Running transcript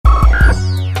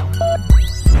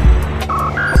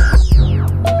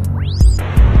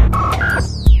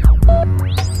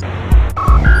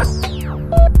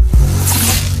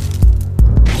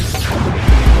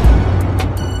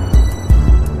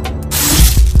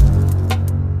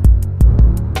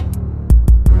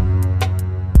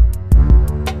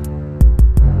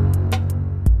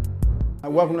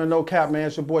welcome to No Cap, man.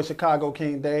 It's your boy Chicago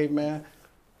King Dave, man.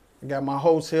 I got my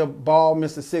host here, Ball,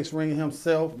 Mr. Six Ring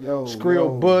himself,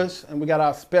 Skrill Bush, and we got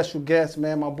our special guest,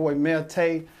 man, my boy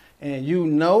MAYORTAE, and you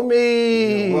know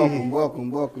me. Yeah,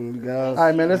 welcome, you guys. All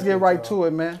right, man, let's get right to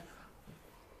it, man.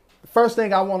 The first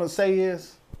thing I want to say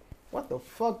is, what the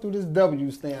fuck do this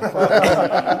W stand for?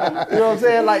 You know what I'm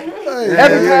saying? Like,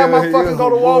 every time I fucking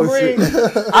go to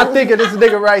Walgreens, I think of this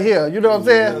nigga right here. You know what I'm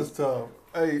saying? That's tough.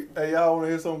 Hey, y'all want to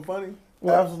hear something funny?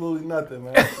 What? Absolutely nothing,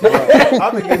 man.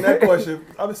 I've been getting that question.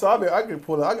 I can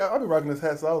pull it. I've been rocking this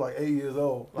hat since I was like 8 years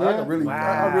old. Like, I really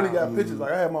got pictures.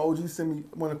 Like I had my OG send me,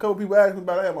 when a couple people asked me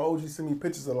about it, I had my OG send me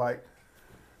pictures of like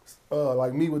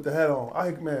me with the hat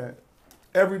on. Man,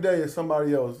 every day is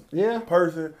somebody else. Yeah.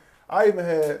 Person. I even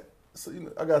had,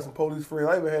 I got some police friends.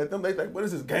 I even had them. They think, what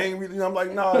is this gang? I'm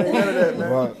like, nah, ain't none of that,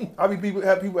 man. Right. Have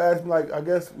people ask me, like, I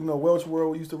guess, Welch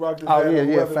World used to rock this hat. Oh,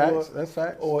 yeah, facts. That's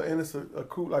facts. Or, and it's a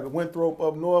crew, like a Winthrop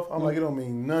up north. I'm like, it don't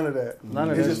mean none of that.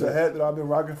 It's just a hat that I've been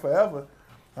rocking forever.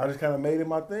 I just kind of made it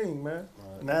my thing, man.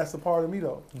 Right. And that's a part of me,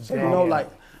 though. So, like,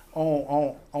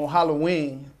 on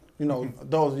Halloween,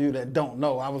 those of you that don't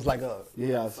know, I was like a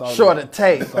shorter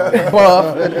tape,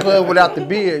 buff, in the club without the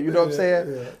beard, you know what I'm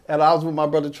saying? Yeah. And I was with my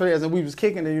brother Trez, and we was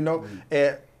kicking it,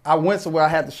 and I went somewhere, I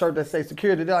had the shirt that say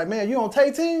security. They're like, man, you on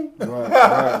Tay team? Right.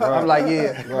 I'm like,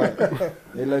 yeah. Right.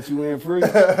 They let you in free?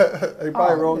 They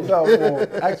probably rolled it out for them.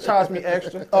 They charged me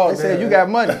extra. They said, you got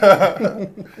money.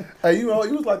 Hey, you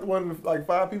was like one of the, like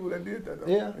 5 people that did that,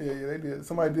 though. Yeah, they did.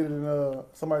 Somebody did it in, a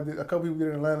couple people did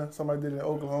it in Atlanta, somebody did it in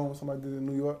Oklahoma, somebody did it in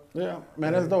New York. Yeah,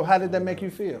 man, that's dope. How did that make you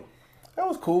feel? That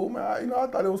was cool, man. I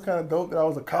thought it was kind of dope that I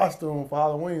was a costume for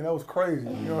Halloween. That was crazy, you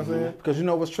know what I'm saying? Because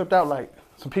what's tripped out, like,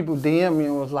 some people DM me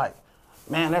and was like,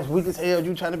 man, that's weak as hell.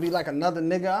 You trying to be like another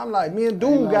nigga. I'm like, me and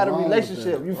dude got a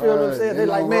relationship. You feel what I'm saying? They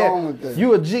like, man,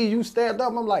 you a G, you stand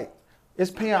up. I'm like,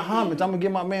 it's paying homage. I'm going to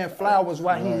give my man flowers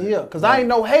while he here. Because I ain't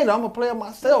no hater. I'm a player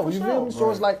myself. You feel me? So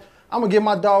it's like, I'm going to give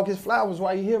my dog his flowers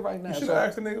while he here right now. You should have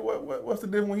asked the nigga, what's the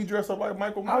difference when he dressed up like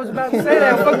Michael Myers? I was about to say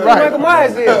that. Fuck what Michael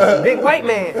Myers is. Big white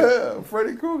man. Yeah,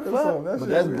 Freddy Krueger. But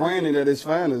that's branding at its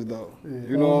finest, though. Yeah.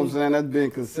 You know what I'm saying? That's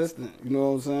being consistent. You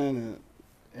know what I'm saying?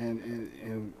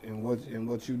 And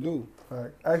what you do.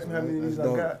 Right. Ask me how many of these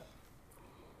I got.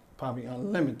 Probably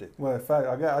unlimited. Well, in fact,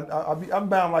 I'm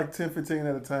bound like 10, 15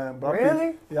 at a time. But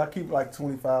really? I keep like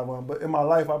 25 on. But in my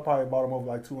life, I probably bought them over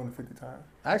like 250 times.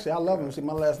 Actually, I love them. See,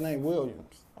 my last name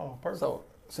Williams. Oh, perfect. So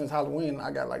since Halloween,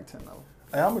 I got like 10 of them.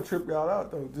 Hey, I'm gonna trip y'all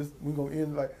out though. We gonna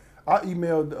end like I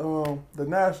emailed the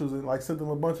Nationals and like sent them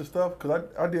a bunch of stuff because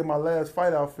I did my last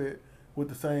fight outfit with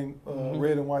the same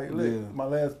red and white lick. Yeah. My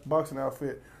last boxing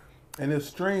outfit. And it's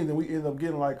streamed, and we ended up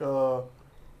getting like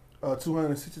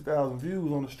 260,000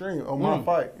 views on the stream on my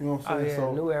fight. You know what I'm saying? Oh,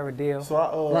 yeah, New Era deal. So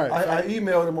I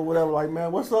emailed him or whatever, like, man,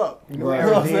 what's up? New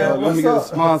Era deal. Let me get a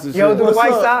sponsorship. Yo, do the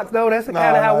White Sox though? That's kind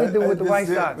of how we do with the White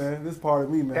Sox. Man, this part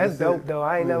of me, man. That's dope though.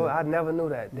 I never knew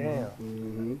that. Damn.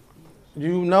 Mm-hmm.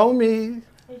 You know me.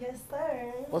 Yes,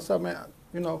 sir. What's up, man?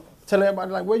 Tell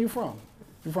everybody like where you from.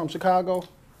 You from Chicago?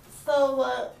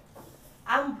 So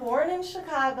I'm born in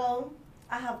Chicago.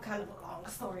 I have kind of a long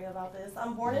story about this.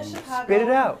 I'm born in Chicago. Spit it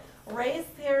out. Raised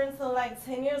here until like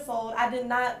 10 years old. I did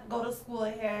not go to school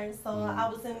here, so I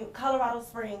was in Colorado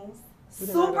Springs.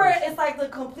 It's like the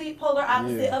complete polar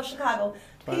opposite of Chicago.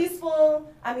 Peaceful.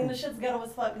 I mean, the shit's ghetto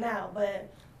as fuck now, but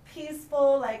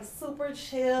peaceful, like super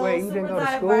chill. Wait, you super didn't go to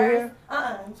diverse. school here?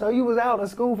 So you was out of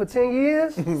school for 10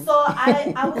 years? So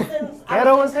I was in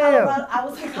ghetto as hell. I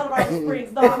was in Colorado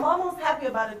Springs. Though I'm almost happy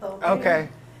about it though. Okay.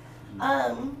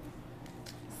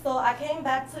 So I came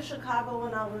back to Chicago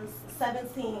when I was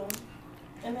 17,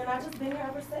 and then I just been here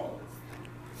ever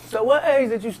since. So what age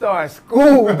did you start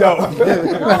school though? No,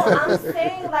 I'm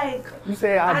saying like you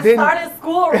said I started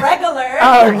school regular.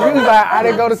 Oh, you was like I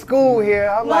didn't go to school here.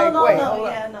 I'm like, wait. No,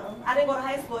 I didn't go to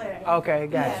high school here. Okay,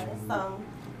 gotcha.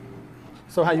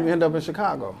 So how you end up in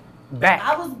Chicago? Back.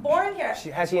 I was born here.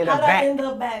 How she end up back? I end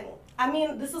up back? I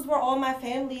mean, this is where all my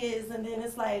family is, and then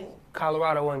it's like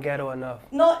Colorado wasn't ghetto enough.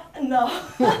 No.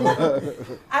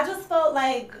 I just felt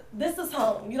like this is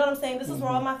home. You know what I'm saying? This is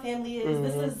where all my family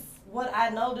is. This is what I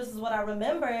know. This is what I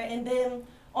remember. And then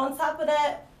on top of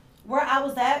that, where I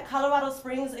was at, Colorado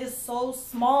Springs is so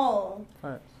small.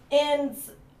 Right. And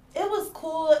it was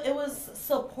cool. It was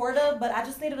supportive, but I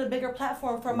just needed a bigger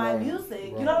platform for my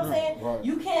music. You know what I'm saying? Right.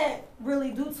 You can't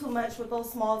really do too much with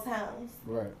those small towns.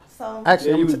 Right. So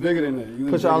actually, he was bigger than that.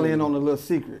 Put y'all in on a little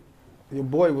secret. Your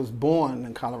boy was born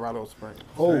in Colorado Springs.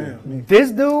 Oh,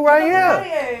 this dude right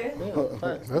here.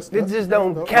 This just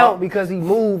don't count because he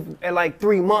moved at like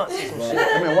 3 months.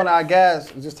 I mean, one of our guys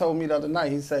just told me the other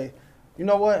night, he say, you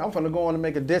know what? I'm finna go on and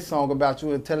make a diss song about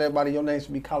you and tell everybody your name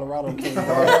should be Colorado King.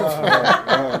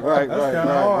 Right.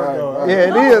 Yeah, it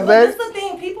is, man. man. That's the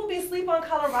thing. People be sleep on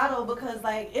Colorado because,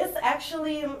 like, it's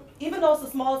actually, even though it's a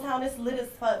small town, it's lit as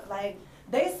fuck. Like,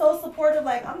 they so supportive.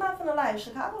 Like, I'm not gonna lie,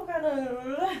 Chicago kind of.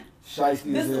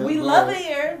 We love it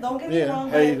here. Don't get me wrong.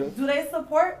 But do they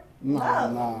support?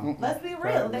 No. Let's be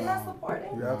real. They're not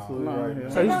supporting. You're absolutely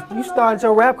right. So you started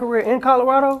your rap career in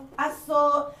Colorado?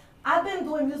 I've been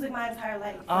doing music my entire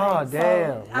life. Oh,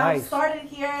 damn. So nice. I started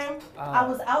here. I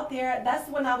was out there. That's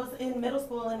when I was in middle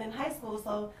school and in high school.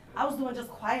 So I was doing just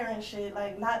choir and shit,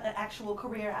 like not an actual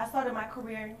career. I started my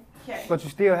career here. But you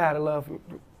still had a love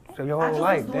for your whole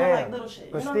life, was doing, damn. like, little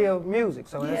shit, but you know? still music,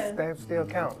 so that still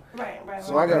counts. Right.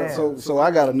 So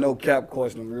I got a no cap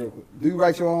question real quick. Do you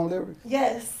write your own lyrics?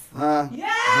 Yes. Huh?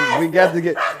 Yes. We got to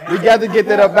get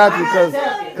that up out you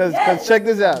because check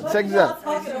this out.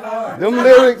 Them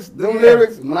lyrics.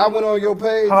 When I went on your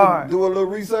page to do a little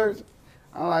research,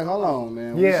 I'm like, hold on,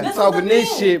 man. Yeah. You talking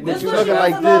this shit, but you looking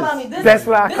like this. That's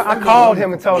why I called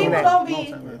him and told him that.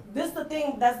 This is the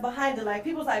thing that's behind it. Like,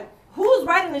 people's like, who's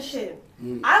writing this shit?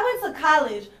 I went to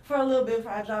college for a little bit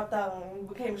before I dropped out and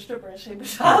became a stripper and shit. But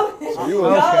y'all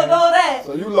know that.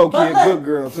 So you low-key a good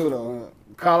girl, too, though, huh?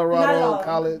 Colorado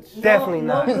college? Definitely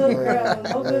not. No good girl.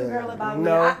 No good girl about me.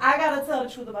 I gotta tell the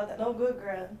truth about that. No good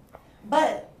girl.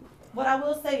 But what I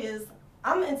will say is,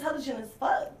 I'm intelligent as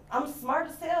fuck. I'm smart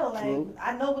as hell. Like,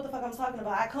 I know what the fuck I'm talking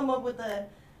about. I come up with I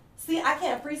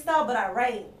can't freestyle, but I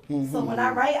write. So when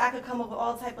I write, I could come up with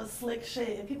all type of slick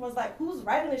shit. And people was like, who's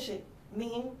writing this shit?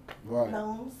 Me.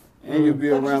 Gnomes. And you be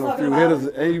around a few hitters.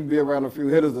 And you be around a few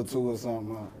hitters or two or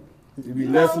something. Huh? You be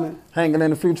listening, hanging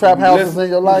in a few trap houses in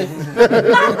your life.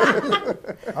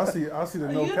 I see the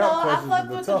no cap I fuck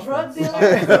with the drug dealers.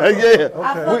 Okay.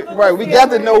 Right. We got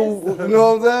to know. You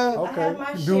know what I'm saying? Okay. I have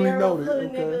my share of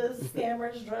hood niggas,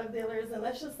 scammers, drug dealers, and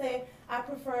let's just say I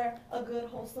prefer a good,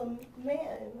 wholesome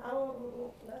man.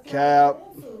 Cap.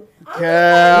 We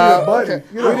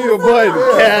need a buddy.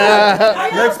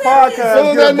 Cap. Next podcast.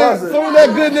 Soon as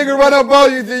that good nigga run up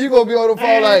on you, then you gonna be on the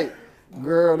phone like,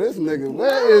 girl, this nigga,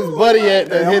 where is Buddy at?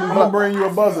 That hitting I'm gonna bring you a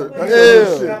buzzer. That's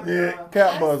your shit. Yeah,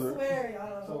 cap buzzer.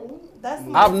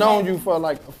 I've known you for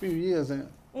like a few years, and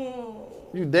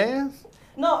you dance?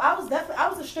 No, I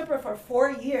was a stripper for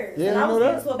 4 years. Yeah, and I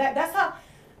was into that. That's how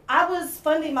I was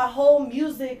funding my whole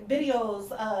music videos,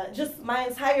 just my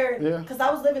entire, because I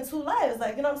was living 2 lives.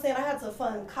 Like, you know what I'm saying? I had to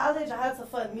fund college, I had to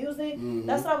fund music.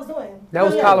 That's what I was doing. That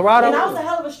was Colorado? And I was a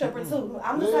hell of a stripper, too.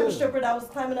 I'm the type of stripper that was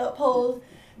climbing up poles,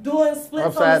 doing splits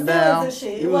upside on the ceilings and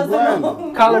shit. It wasn't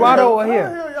no Colorado or here?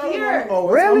 Here. Oh,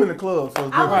 really? I'm in the club, so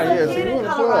it's I different. was a kid in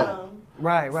Colorado.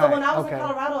 Right. So when I was in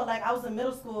Colorado, like, I was in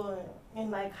middle school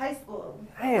and like high school.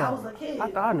 Damn. I was a kid.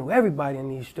 I thought I knew everybody in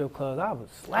these strip clubs. I was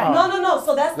slapped. No.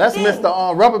 So that's the thing.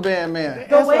 Mr. Rubber Band Man.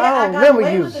 The way I got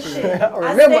away with the shit.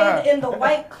 I stayed in the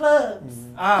white clubs.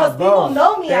 Because people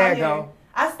know me out here.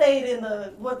 I stayed in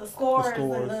the scores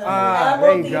and the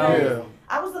there you go.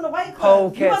 I was in the white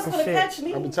club. You wasn't gonna catch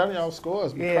me. I've been telling y'all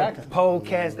scores be cracking. Pole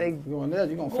cats, they going there,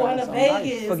 you gonna going find to something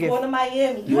Vegas, nice. going to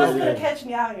Miami. You wasn't gonna catch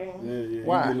me out here.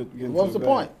 Why? What's the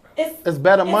point? It's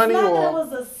better money, it's not or that it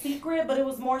was a secret, but it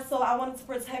was more so I wanted to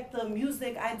protect the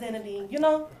music identity. You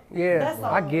know? Yeah, that's all.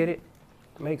 I get it.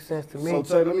 Makes sense to me. So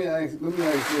Tay, let me ask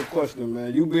you a question,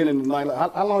 man. You been in the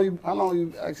nightlife. How long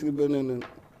you actually been in the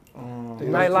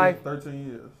nightlife? 13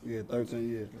 years. Yeah, 13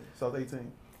 years. South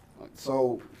 18.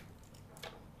 So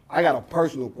I got a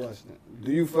personal question.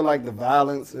 Do you feel like the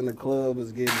violence in the club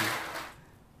is getting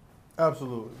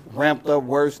absolutely ramped up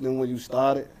worse than when you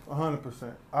started?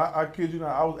 100%. I kid you not.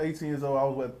 I was 18 years old. I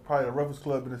was at probably the roughest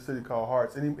club in the city called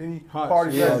Hearts. Any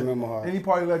party legend, I remember Hearts. Any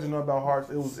party legend know about Hearts?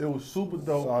 It was super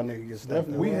dope. Saw a nigga get stuck.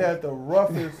 We had the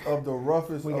roughest of the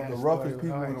roughest of the roughest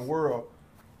people in the world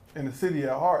in the city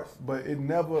at Hearts, but it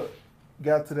never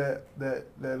got to that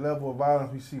level of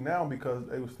violence we see now because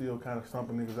they were still kind of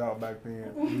stumping niggas out back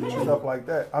then and stuff like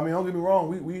that. I mean, don't get me wrong.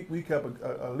 We kept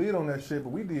a lead on that shit, but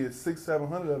we did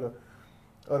 600-700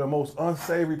 of the most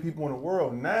unsavory people in the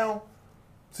world. Now,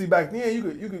 see, back then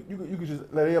you could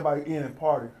just let everybody in and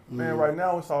party. Man, right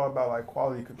now it's all about like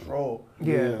quality control.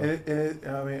 Yeah. And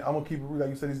I mean, I'm gonna keep it real. Like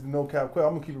you said, this is no cap question.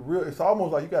 I'm gonna keep it real. It's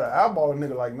almost like you got to eyeball a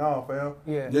nigga like, nah, fam.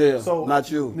 Yeah. So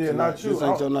not you. Yeah, not you. This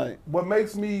ain't your night. What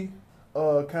makes me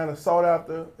kind of sought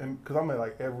after, and because I'm at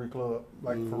like every club,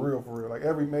 like for real, like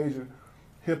every major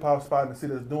hip hop spot in the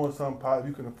city that's doing something positive.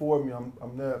 You can afford me,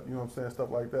 I'm there. You know what I'm saying?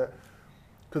 Stuff like that.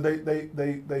 Because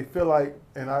they feel like,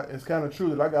 and it's kind of true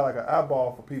that I got like an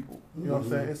eyeball for people. You know what I'm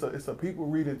saying? It's a people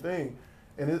reading thing,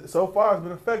 and so far it's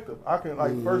been effective. I can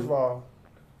like first of all,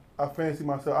 I fancy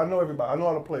myself. I know everybody. I know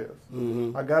all the players.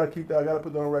 I gotta keep that. I gotta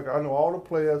put that on record. I know all the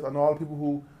players. I know all the people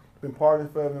who been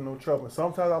partying forever and no trouble. And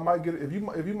sometimes I might get if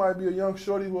you might be a young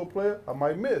shorty who a player, I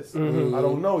might miss. I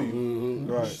don't know you.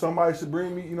 Right. Somebody should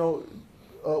bring me,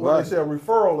 what they say, a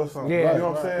referral or something. Yeah. You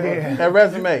know what I'm saying? Yeah. That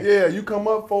resume. You come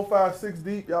up 4, 5, 6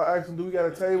 deep. Y'all ask them, do we got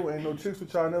a table? Ain't no chicks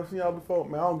with y'all. Never seen y'all before.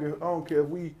 Man, I don't care if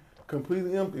we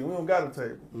completely empty. We don't got a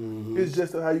table. It's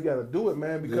just how you got to do it,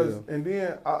 man. Because and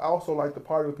then I also like the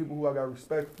party with people who I got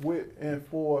respect with and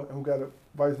for, and who got a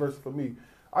vice versa for me.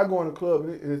 I go in the club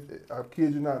and I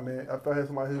kid you not, man. If I had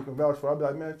somebody who can vouch for, I'd be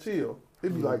like, man, chill.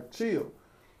 It'd be like chill,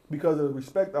 because of the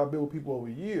respect I built with people over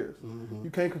years. You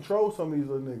can't control some of these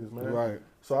little niggas, man. Right.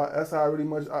 So that's how I really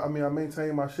much. I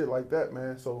maintain my shit like that,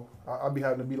 man. So I be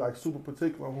having to be like super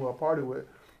particular on who I party with.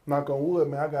 Knock on wood,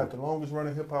 man. I got the longest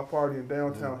running hip hop party in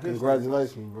downtown history.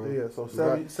 Congratulations, bro. Yeah, so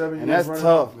seven and years that's running.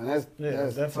 tough, man.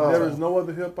 That's tough. There is no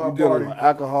other hip hop You dealing party. with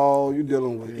alcohol. You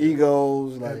dealing with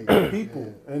egos, like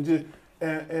People, and just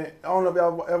and I don't know if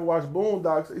y'all ever watched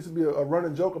Boondocks. It used to be a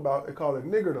running joke about it called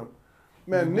niggerdom.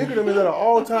 Man, niggerdom is at an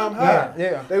all-time high.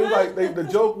 Yeah. They was like the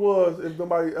joke was, if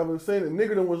nobody ever seen it,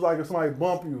 niggerdom was like if somebody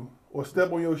bump you or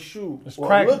step on your shoe or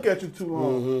cracking. look at you too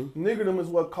long. Niggerdom is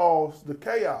what caused the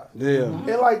chaos. Yeah.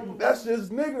 And like that's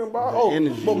just niggerdom, bro. Oh,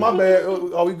 energy. but my bad.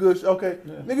 Oh, we good? Okay.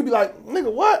 Nigga be like,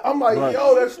 nigga, what? I'm like,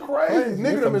 yo, that's crazy.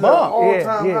 Niggerdom is at an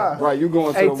all-time high. Right, you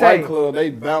going to Hey, the white club, they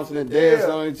bouncing and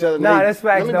dancing on each other. Nah, that's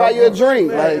facts, Let me though. buy you a drink.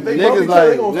 Man, Like, if they bump niggas each other, they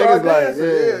like, gonna start dancing.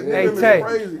 Hey, Niggerdom is Tay.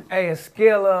 crazy. Hey, a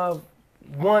scale of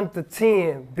 1 to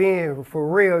 10, being for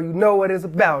real, you know what it's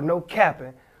about, no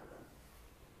capping.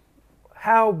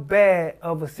 How bad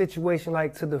of a situation,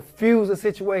 like to diffuse a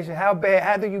situation, how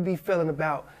do you be feeling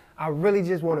about, I really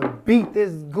just want to beat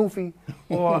this goofy,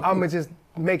 or I'm going to just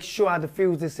make sure I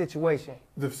diffuse this situation?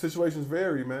 The situations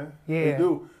vary, man. Yeah. They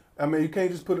do. I mean, you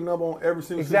can't just put a number on every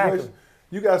single Exactly. situation.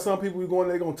 You got some people who go in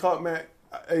there, they going to talk, man,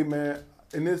 hey, man,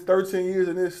 in this 13 years,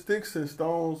 in this sticks and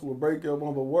stones will break your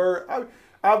bone. But word,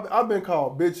 I've been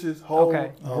called bitches, hoes,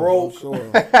 broke.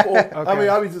 I mean,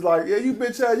 I be just like, yeah, you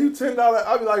bitch ass, you $10.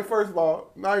 I be like, first of all,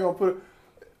 now you gonna put it.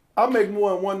 I make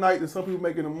more in one night than some people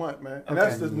make in a month, man. And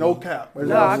that's just no cap.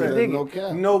 No, I can dig no it.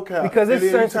 cap. No cap. Because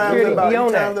it's certain security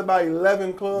beyond that. Times about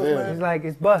 11 clubs, man. It's like,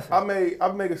 it's busting.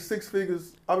 I'm making 6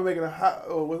 figures. I've been making a high.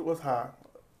 Oh, what's high?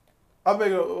 I'm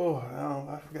making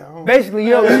I forgot. Basically,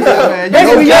 you don't need man,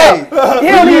 basically, you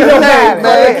don't need no violence.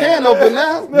 Man, they can't open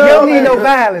now. You don't need no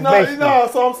violence, basically. No,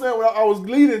 so I'm saying what I was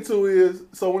leading to is,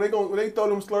 so when they throw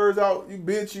them slurs out, you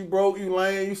bitch, you broke, you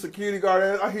lame, you security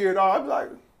guard, I hear it all. I be like,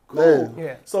 cool.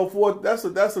 Yeah. So that's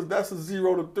a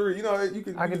 0 to 3. You know, you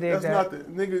can dig that's that. nothing.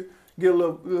 Nigga get a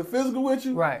little physical with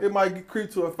you, right? It might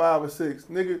creep to a 5 or 6.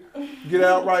 Nigga get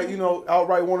outright,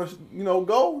 outright want to,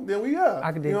 go, then we are.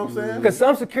 I can dig you know what I'm saying? Because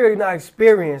some security not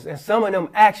experienced, and some of them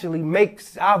actually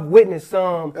I've witnessed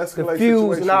some Escalate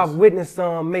diffuse, and I've situations. witnessed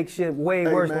some make shit way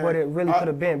Hey, worse man, than what it really could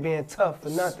have been, being tough for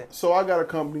nothing. So I got a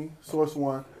company, Source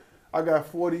One. I got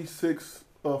 46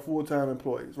 full-time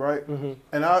employees, right?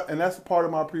 And that's part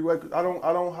of my prerequisite. I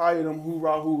don't hire them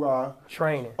hoorah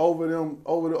Training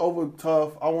over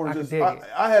tough. I want to just.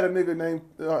 I had a nigga named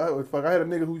I had a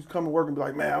nigga who's come to work and be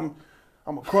like, man,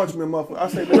 I'm a crunchman motherfucker. I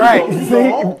say, right?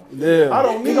 Yeah. I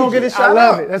don't need gonna get it shot I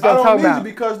love out. it. That's what I'm talking about.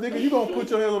 Because nigga, you gonna put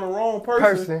your hands on the wrong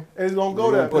person. And it's gonna go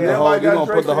there. You're gonna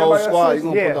put the whole squad. You're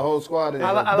gonna put the whole squad in.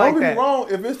 I Don't like get that. me wrong.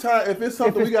 If it's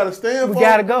something we gotta stand for, we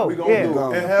gotta go. We gonna do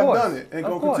it and have course. done it and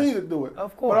Of gonna course. continue to do it.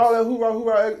 Of course. But all that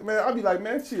hoorah, man, I be like,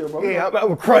 man, chill, bro. Yeah, I'm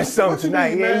gonna crush something What you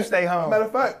tonight. need, Yeah, man? you stay home. Matter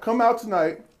of fact, come out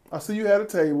tonight. I see you had a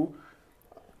table.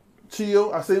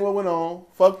 Chill. I see what went on.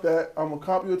 Fuck that. I'm gonna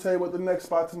comp you a table at the next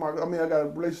spot tomorrow. I mean, I got a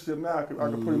relationship now. I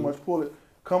can pretty much pull it.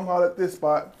 Come holler at this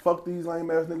spot. Fuck these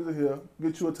lame ass niggas in here.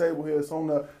 Get you a table here. It's on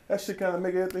the. That shit kind of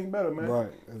make everything better, man. Right.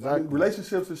 Exactly.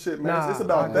 Relationships and shit, man. Nah, it's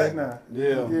about that now.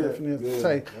 Yeah. Definitely. Yeah,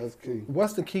 Say, that's key.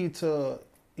 what's the key to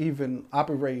even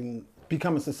operating,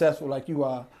 becoming successful like you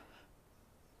are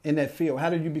in that field? How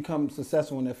did you become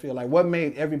successful in that field? Like, what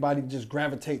made everybody just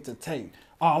gravitate to Tay?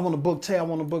 Oh, I want to book Tay. I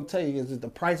want to book Tay. Is it the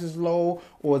price is low,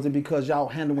 or is it because y'all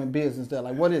handling business there?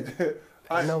 Like, what is it?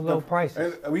 No low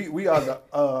prices. And we are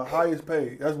the highest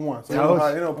paid. That's one. So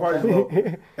ain't no price low.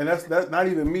 And that's not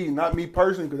even me, not me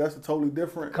personally, because that's a totally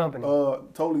different company,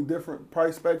 totally different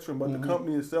price spectrum. But the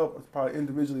company itself is probably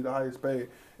individually the highest paid.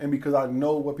 And because I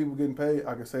know what people getting paid,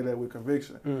 I can say that with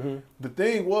conviction. The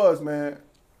thing was, man,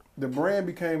 the brand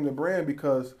became the brand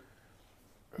because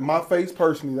my face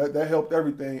personally, that helped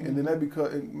everything. And then that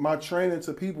because my training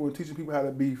to people and teaching people how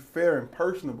to be fair and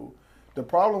personable. The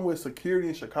problem with security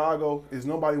in Chicago is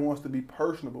nobody wants to be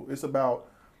personable. It's about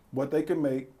what they can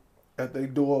make at their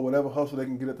door, whatever hustle they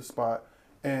can get at the spot.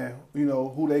 and you know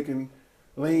who they can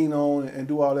lean on and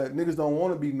do all that. Niggas don't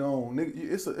want to be known.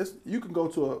 You can go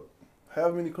to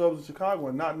however many clubs in Chicago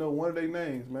and not know one of their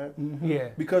names, man. Mm-hmm. Yeah.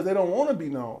 Because they don't want to be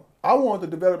known. I wanted to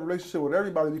develop a relationship with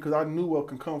everybody because I knew what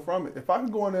can come from it. If I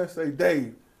could go in there and say,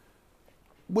 Dave,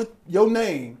 with your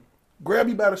name, grab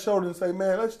you by the shoulder and say,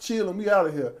 man, let's chill and we out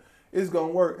of here. It's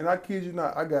gonna work. And I kid you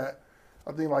not, I got,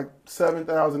 I think like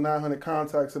 7,900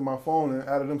 contacts in my phone, and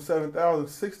out of them 7,000,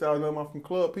 6,000 of them are from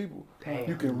club people. Damn.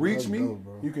 You can reach me,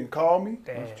 you can call me.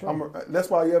 Damn.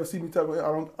 That's why you ever see me tell me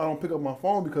I don't pick up my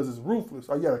phone because it's ruthless.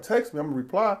 You gotta text me, I'm gonna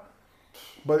reply.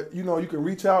 But you know, you can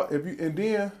reach out if you, and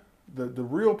then the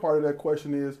real part of that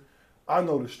question is, I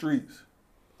know the streets.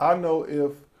 I know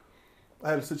if I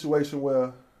had a situation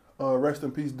where, rest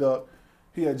in peace, Duck,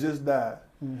 he had just died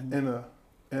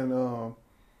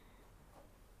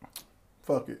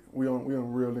fuck it, we on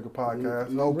Real Nigga Podcast.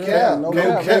 No cap.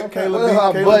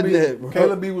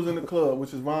 Caleb B was in the club,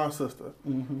 which is Von's sister,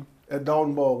 at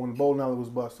Dalton Bowl when the bowling alley was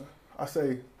busting. I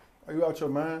say, are you out your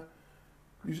mind?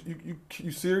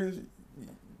 You serious?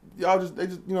 Y'all they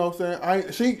just, you know what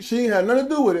I'm saying? She ain't had nothing to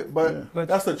do with it, but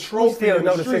that's a trophy still in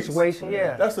know the streets. situation,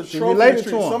 yeah. That's a trophy in the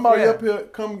streets. Somebody up here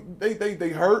they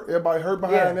hurt. Everybody hurt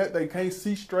behind that. They can't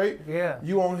see straight. Yeah.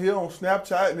 You on here on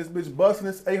Snapchat and this bitch busting.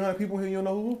 This 800 people here. You don't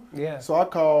know who. Yeah. So I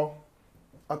call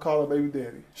her baby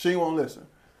daddy. She won't listen.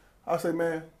 I say,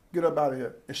 man, get up out of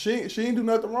here. And she ain't do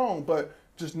nothing wrong, but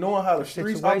just knowing how the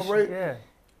streets operate,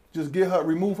 just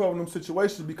remove her from them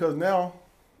situations because now,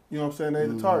 you know what I'm saying, they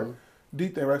the target.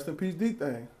 D-Thing, rest in peace,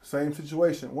 D-Thing. Same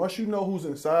situation. Once you know who's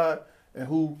inside and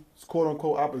who quote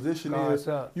unquote opposition is,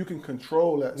 you can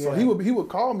control that. So he would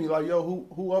call me like, yo,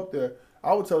 who up there?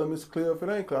 I would tell him it's clear if it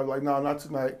ain't clear. I was like, nah, not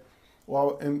tonight.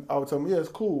 Well, and I would tell him, yeah, it's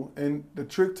cool. And the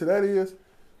trick to that is,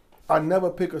 I never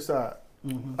pick a side.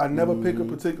 I never pick a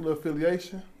particular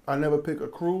affiliation. I never pick a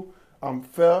crew. I'm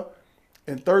fair.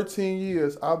 In 13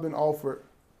 years, I've been offered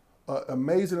an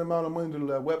amazing amount of money to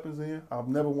let weapons in. I've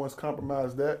never once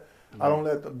compromised that. I don't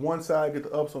let the one side get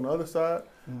the ups on the other side.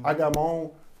 I got my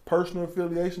own personal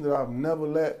affiliation that I've never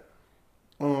let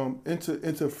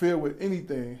interfere with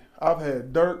anything. I've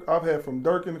had from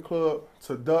Dirk in the club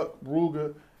to Duck,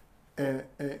 Ruger, and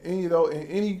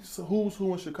any who's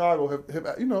who in Chicago have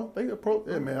you know, they approach,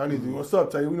 hey man, I need you. What's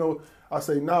up, Tay? You know, I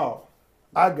say, nah,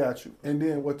 I got you. And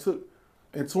then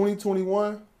in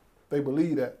 2021, they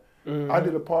believe that. I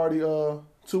did a party 2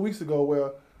 weeks ago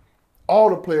where all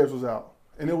the players was out.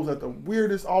 And it was at the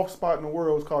weirdest off spot in the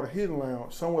world. It was called a Hidden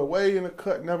Lounge. Somewhere way in the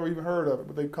cut, never even heard of it.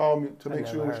 But they called me to make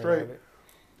sure it was straight.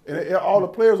 And all the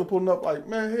players were pulling up like,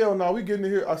 man, hell no, we getting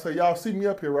in here. I say, y'all see me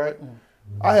up here, right?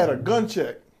 I had a gun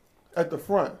check at the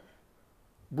front.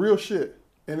 Real shit.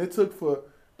 And it took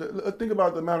think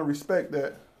about the amount of respect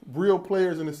that real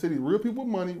players in the city, real people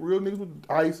with money, real niggas with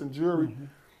ice and jewelry,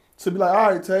 to be like,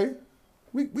 all right, Tay,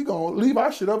 we gonna leave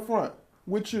our shit up front.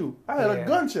 With you. I had a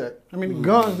gun check. How many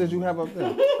guns did you have up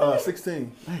there?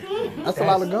 16. That's a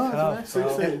lot of guns, man.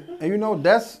 16. And you know,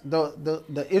 that's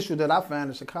the issue that I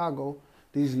found in Chicago.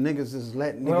 These niggas is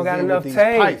letting niggas in with these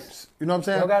pipes. You know what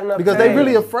I'm saying? Because they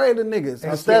really afraid of niggas.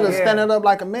 Instead of standing up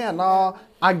like a man, nah,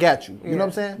 I got you. You know what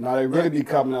I'm saying? No, they really be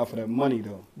coming out for that money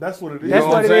though. That's what it is. You know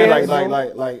what I'm saying?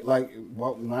 Like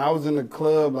when I was in the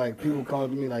club, like people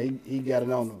come to me like he got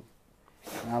it on him.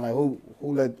 And I'm like, who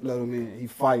let him in? He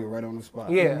fired right on the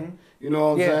spot. Yeah. You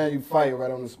know what I'm saying? You fired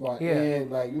right on the spot. Yeah. And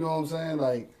like, you know what I'm saying?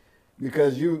 Like,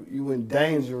 because you in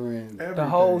danger and the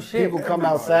whole shit. People come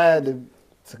outside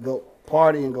to go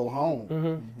party and go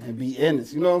home and be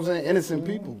innocent. You know what I'm saying? Innocent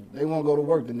people. They won't go to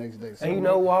work the next day. So, and you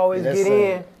know who always get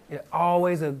in?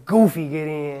 Always a goofy get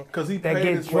in. Cause he that paid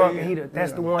get his drunk way and in.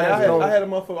 that's the one I that's had a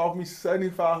motherfucker offer me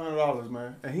 $7,500,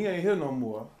 man. And he ain't here no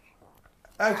more.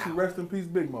 Actually, rest in peace,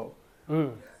 Big Mo.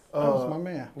 That was my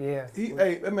man. Yeah.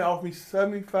 That man offered me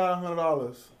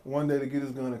 $7,500 one day to get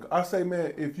his gun in the club. I say,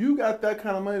 man, if you got that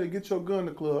kind of money to get your gun in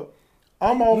the club,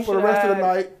 I'm off for the rest of the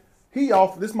night. He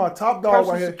off. This is my top dog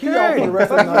right here. He off for the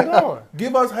rest of the night.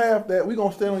 Give us half that. We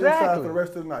gonna stay on your side for the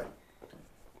rest of the night.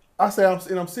 I say,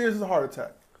 I'm serious as a heart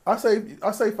attack. I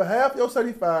say for half your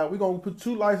 75, we gonna put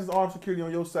 2 licensed armed security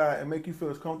on your side and make you feel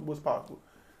as comfortable as possible.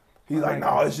 He's like,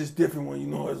 no, it's just different when you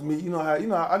know it's me. You know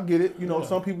how I get it. You know,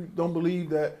 some people don't believe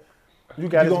that you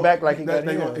got his back like he got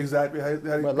his. Exactly.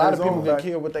 But a lot of people get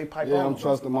killed with their pipe on. Yeah, I'm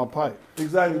trusting my pipe.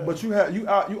 Exactly. Yeah. But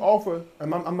you offer,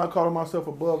 and I'm not calling myself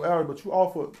above average, but you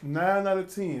offer 9 out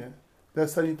of 10.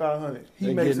 That's $7,500.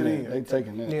 He makes it in. They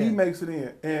taking that. He makes it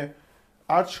in, and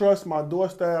I trust my door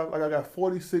staff. Like I got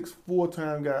 46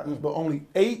 full-time guys, but only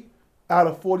 8 out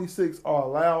of 46 are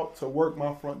allowed to work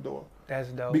my front door. That's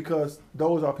dope. Because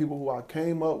those are people who I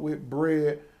came up with,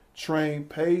 bred, trained,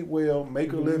 paid well,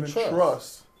 make a living,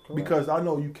 trust. Because I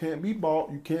know you can't be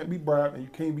bought, you can't be bribed, and you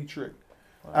can't be tricked.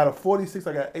 Right. Out of 46,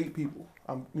 I got 8 people.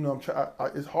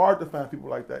 It's hard to find people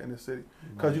like that in this city.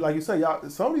 Because like you say,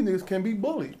 some of these niggas can be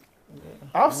bullied. Yeah.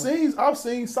 I've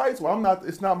seen sites where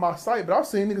it's not my site, but I've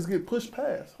seen niggas get pushed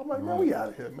past. I'm like, man, we out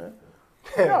of here, man.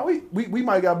 Yeah, we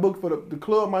might got booked for the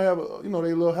club might have they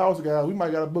little house guys. We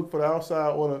might got a book for the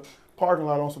outside or the parking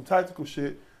lot on some tactical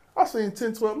shit. I seen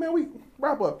 10, 12, man, we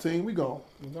wrap up team, we gone.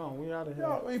 We out of here.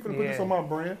 Y'all ain't finna put this on my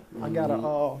brand. I gotta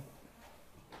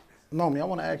Nomi, I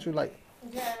wanna ask you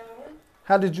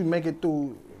how did you make it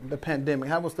through the pandemic?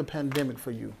 How was the pandemic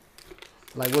for you?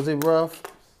 Like, was it rough?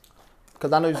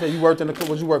 Because I know you said you worked in the club.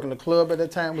 Was you working the club at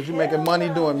that time? Was you making money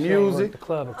doing music? The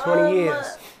club for 20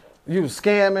 years. You was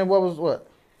scamming? Was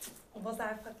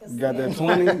I fucking You got that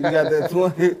 20? You got that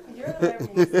 20? You're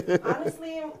hilarious.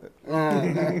 Honestly,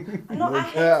 no, I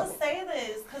hate to say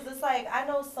this because it's like I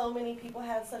know so many people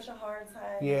had such a hard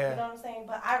time. Yeah. You know what I'm saying?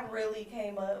 But I really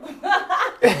came up.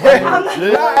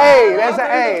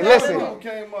 Listen.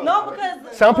 No,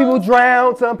 because some people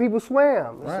drowned, some people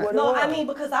swam. Right. No, I mean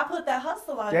because I put that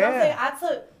hustle on. You know what I'm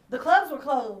saying? The clubs were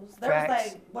closed. They was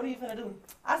like, what are you finna do?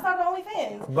 I started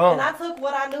OnlyFans. Boom. And I took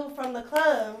what I knew from the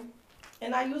club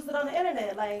and I used it on the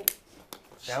internet. Like,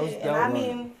 shit. And I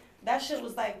mean, that shit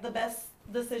was like the best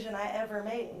decision I ever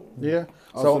made. Yeah.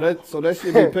 So that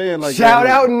shit be paying like shout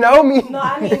out Nomi. No,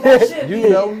 I mean that shit. You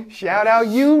know. Shout out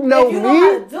you know if you me. know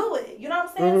how to do it. You know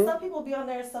what I'm saying? Some people be on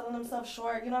there selling themselves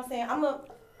short. You know what I'm saying? I'm a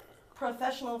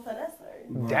professional finesser.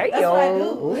 Damn. That's what I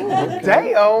do.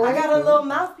 Damn. I got a little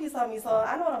mouthpiece on me, so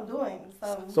I know what I'm doing.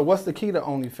 So what's the key to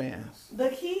OnlyFans? The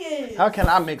key is how can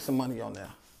I make some money on there?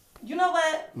 You know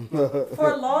what?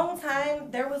 For a long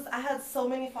time, I had so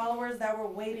many followers that were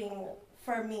waiting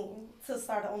for me to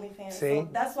start OnlyFans. See? So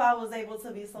that's why I was able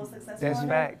to be so successful. That's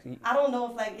fact. I don't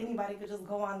know if like anybody could just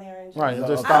go on there and just,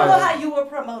 I don't know how you were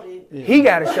promoted. Yeah. He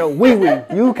got to show wee-wee.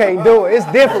 You can't do it. It's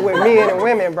different with men and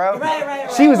women, bro.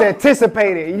 Right. She was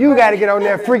anticipated. You got to get on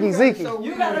there freaky zeeky.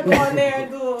 You got to go on there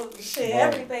and do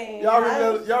everything. Y'all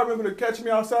remember the Catch Me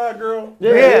Outside girl?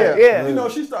 Yeah. You know,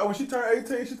 when she turned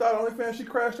 18, she started OnlyFans, she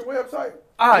crashed the website.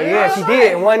 Oh, yeah, she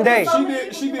did in one day.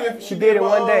 She did in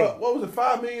one day. What was it,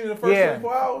 $5 million in the first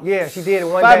 24 hours? Yeah, she did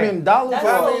in one day. $5 million?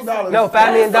 $5 million. No,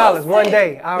 $5 million one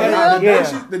day.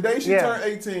 The day she turned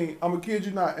 18, I'm going to kid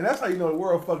you not, and that's how you know the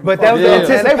world fucking. But that was the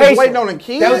anticipation. They was waiting on a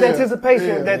kid. That was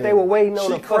anticipation that they were waiting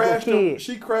on a fucking kid.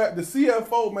 She crashed. The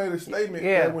CFO made a statement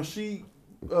that when she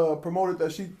promoted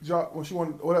that she dropped, when she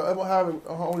wanted, whatever, having her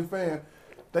OnlyFans,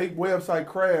 they website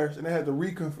crashed and they had to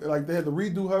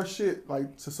redo her shit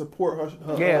to support her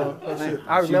shit.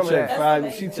 I remember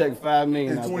that. She checked $5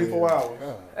 million in 24 hours.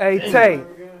 Hey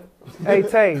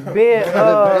Tay, Ben.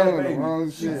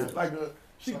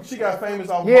 She got famous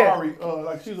off Mari.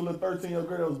 She was a little 13-year-old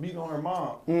girl that was beating on her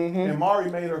mom, and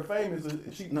Mari made her famous.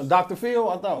 Dr. Phil,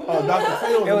 I thought. Dr.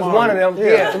 Phil. It was one of them.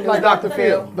 Yeah, it was like Dr.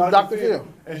 Phil. Dr. Phil.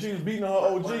 And she was beating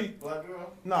on her OG.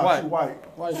 Nah, she white.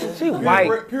 She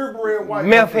white. Purebred white.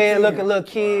 Meth head looking little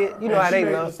kid. You know how they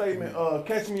love. She made the statement,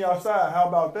 "Catch me outside." How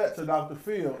about that to Dr.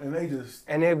 Phil? And they just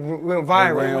it went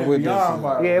viral. It went beyond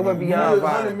viral. Yeah, it went beyond viral.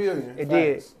 100 million. It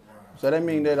did. So that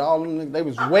means that all them they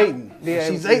was waiting.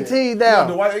 She's 18 now.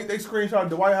 They screenshot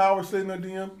Dwight Howard sitting in her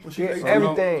DM. When she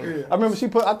everything. Yeah. I remember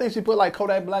I think she put like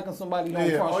Kodak Black on somebody on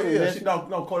front street. Oh yeah.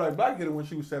 No, Kodak Black hit her when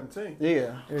she was 17.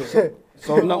 Yeah.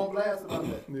 So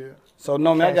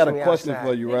no, man, I got a question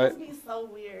for you, right? They be so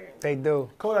weird. They do.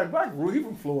 Kodak Black, he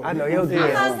from Florida. I know your DM.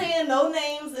 I'm not saying no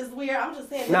names is weird. I'm just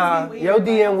saying weird. Your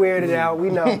DM weirded out. We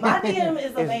know. My DM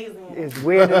is amazing. It's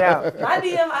weirded out. My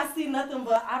DM, I see nothing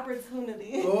but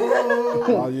opportunity.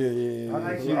 Oh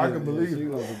yeah. I can believe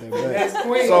it. That's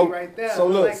queen right there. So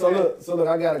look.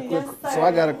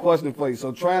 I got a question for you.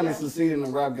 So trying to succeed in the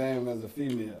rap game as a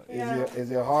female,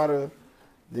 is it harder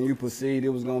than you perceived it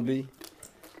was gonna be?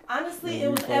 Honestly,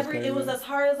 it was as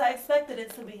hard as I expected it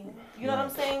to be. You know what I'm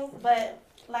saying? But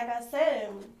like I said,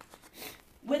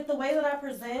 with the way that I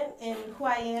present and who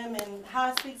I am and how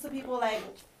I speak to people, like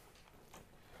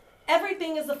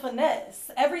everything is a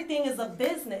finesse. Everything is a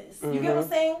business. You get what I'm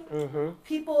saying? Mm-hmm.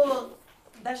 People,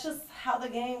 that's just how the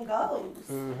game goes.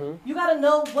 Mm-hmm. You got to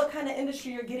know what kind of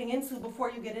industry you're getting into before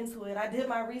you get into it. I did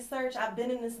my research. I've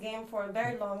been in this game for a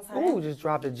very long time. Ooh, just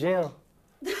dropped a gem.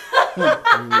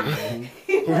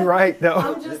 You're right, though.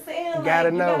 I'm just saying, you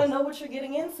gotta know what you're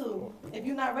getting into. If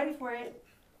you're not ready for it,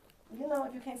 if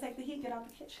you can't take the heat, get out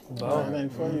the kitchen.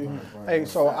 For you. Hey,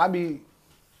 so I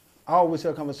always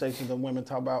hear conversations of women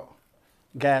talk about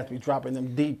guys be dropping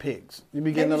them D pics. You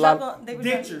be getting a lot of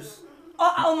pictures.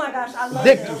 Oh my gosh, I love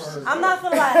Dick it. juice. I'm not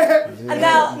gonna lie.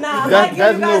 Now, I'm not That's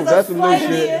giving you new. guys That's a some new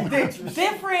slightly shit.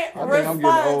 different I'm getting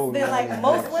response old, than like man.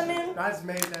 most women. I just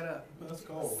made that up. That's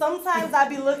cold. Sometimes I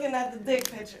be looking at the dick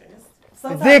pictures.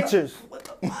 Sometimes Pictures. What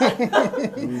the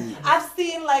fuck? I've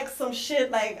seen like some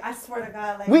shit like I swear to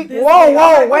God like We this whoa, thing.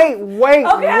 whoa, I'm like, wait,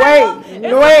 Okay,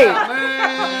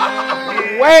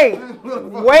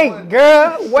 wait,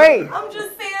 girl, wait. I'm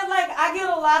just saying like I get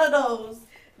a lot of those.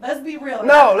 Let's be real.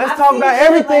 No, let's I've talk seen about shit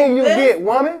everything like you this. get,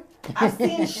 woman. I've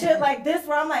seen shit like this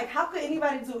where I'm like, how could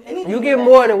anybody do anything? You with get that?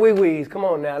 more than wee-wees. Come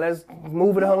on now, let's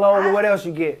move it along to what else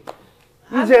you get.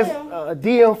 You I just am. a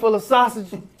DM full of sausage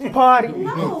party.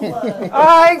 No. All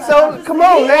right, so come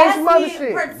on, He name asked some other me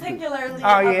shit. Particularly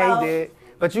Oh yeah, about, he did.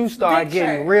 But you started dick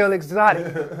getting shirt. real exotic.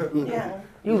 Yeah.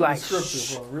 You like,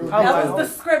 Descriptive, bro. Real I'm That like, was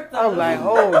the script. I'm like,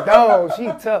 hold on, she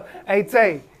tough. Hey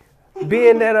Tay,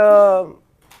 being that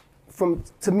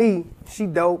to me, she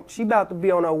dope. She about to be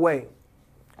on her way.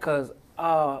 Cause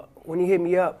when you hit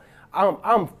me up,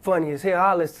 I'm funny as hell.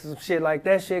 I listen to some shit like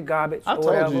that shit garbage. I or told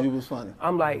whatever. you was funny.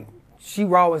 I'm like, she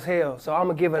raw as hell, so I'm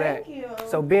gonna give her Thank that. you.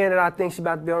 So being that I think she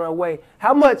about to be on her way,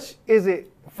 how much is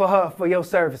it for her for your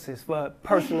services for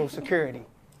personal security?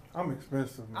 I'm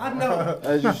expensive, man. I know.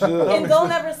 As you should. And don't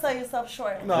ever sell yourself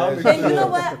short. No, I'm And expensive. you know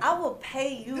what? I will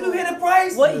pay you. You hear the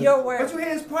price? What you're worth. But you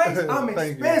hear his price? I'm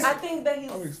Thank you. expensive. I think that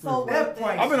he's expensive. so That worth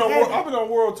price. it. I've been on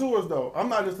world tours though. I'm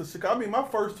not just a Chicago. I mean, my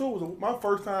first tour was my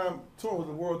first time touring was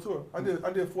a world tour. I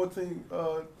did 14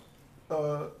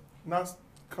 not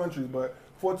countries, but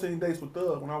 14 dates with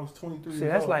Thug when I was 23 See,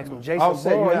 years that's old. like some Jason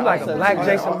Offset, Bourne. yeah, You like a Offset. black I-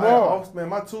 Jason Bourne. Man,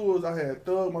 my tours, I had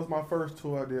Thug was my first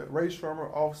tour. I did Ray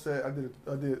Shrummer, Offset. I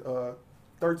did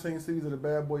 13 cities of the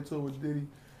Bad Boy tour with Diddy.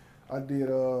 I did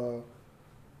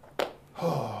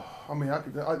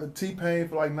I did T-Pain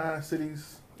for like 9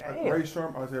 cities. Damn. Ray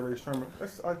Shrummer, I said Ray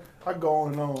Shrummer. I go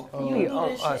on and on. You need do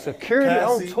this shit. security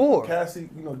on tour. Cassie,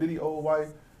 Diddy old wife.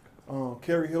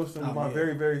 Carrie Hilson was my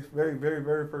very, very, very, very,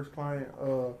 very first client.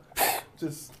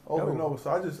 Just over and over.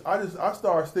 So I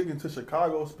started sticking to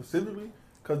Chicago specifically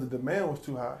because the demand was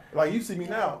too high. Like you see me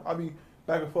now, I be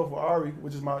back and forth with Ari,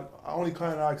 which is my only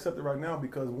client I accepted right now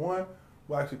because one,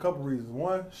 well actually a couple reasons.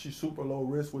 One, she's super low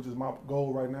risk, which is my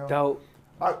goal right now. Dope.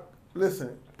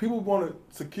 Listen, people want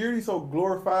security so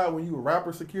glorified when you a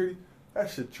rapper security. That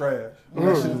shit trash.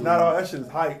 That shit is not all. That shit is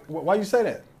hype. Why you say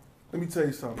that? Let me tell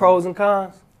you something. Pros and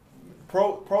cons.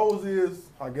 Pros is,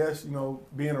 I guess,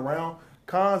 being around.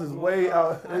 Cons is way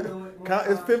out.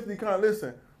 It's 50 cons.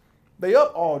 Listen, they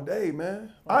up all day,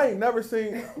 man. I ain't never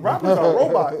seen rappers are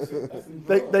robots.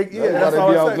 That's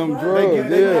all out I them say. drugs,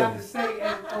 They yeah. to say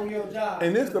on your job.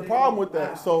 And this the problem with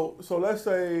that. So let's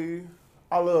say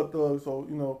I love Thug. So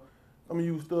I'm gonna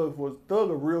use Thug for Thug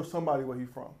a real somebody where he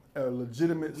from, a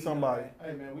legitimate somebody.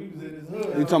 Hey man, we was in his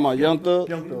hood. You talking about Young Thug?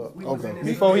 Young Thug. Okay.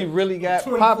 Before he really got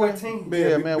popping. 2014.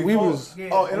 Yeah, man, we was.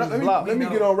 Oh, and blocked. let me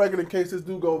get on record in case this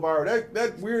do go viral.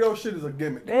 That weirdo shit is a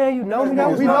gimmick. Damn, you know me That though.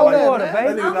 nigga's We not know like that, that.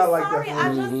 baby. That nigga I'm not like sorry, that.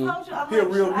 I just told you. I'm He a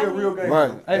like, real gangster.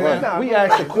 Right. Hey man, Nah, we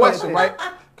asked a bullshit. question, right?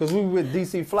 Because we were with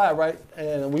DC Fly, right?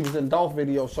 And we was in Dolph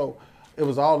video, so it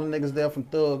was all the niggas there from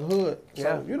Thug Hood.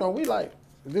 So, Yeah. we like,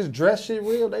 is this dress shit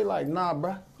real? They like, nah,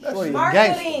 bruh. Shorty a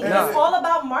Marketing. gangster. It's all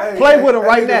about marketing. Play with him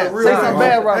right That now. nigga Say real something gangster.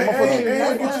 bad right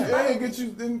before Ain't get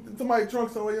you in somebody's trunk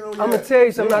somewhere, I'm gonna tell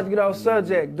you something not to get off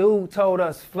subject. Dude told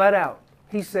us flat out.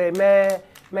 He said, man,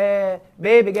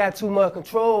 baby got too much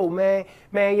control, man.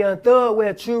 Man, Young Thug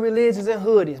wear true religions and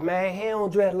hoodies, man. He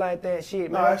don't dress like that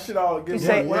shit, man. Nah, that shit all He against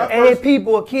say, me. When I and first-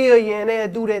 people will kill you and they'll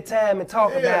do that time and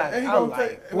talk about and it. he I'm gonna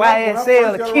like, take- when I YSL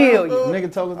first to got kill around you. Thug,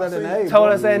 Nigga told us that in the I A. Told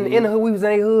us that in the hood, we was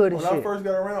in a hood and When I shit. first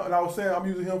got around, and I was saying I'm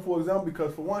using him for example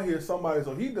because for one, he is somebody,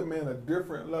 so he demand a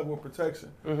different level of protection.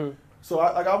 So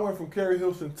I went from Carrie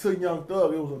Hilson to Young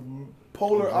Thug. It was a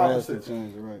polar opposite.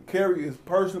 Change, right. Carrie is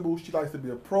personable. She likes to be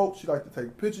approached. She likes to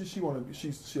take pictures.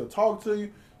 She'll talk to you,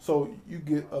 so you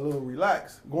get a little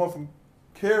relaxed. Going from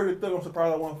Carrie to Thug, I'm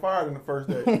surprised I wasn't fired in the first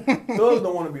day. Thug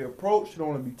don't want to be approached. He don't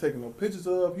want to be taken no pictures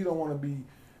of. He don't want to be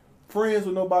friends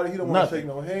with nobody. He don't want to shake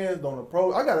no hands. Don't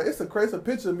approach. It's a crazy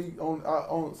picture of me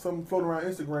on some floating around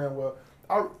Instagram where.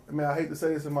 I hate to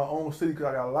say this in my own city because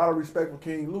I got a lot of respect for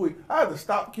King Louis. I had to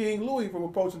stop King Louis from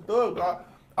approaching Thug, but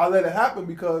I let it happen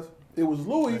because it was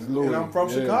Louis, and I'm from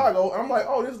Chicago. And I'm like,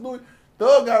 oh, this Louis.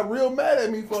 Thug got real mad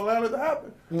at me for allowing it to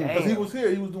happen because he was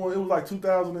here. He was doing. It was like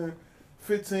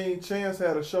 2015. Chance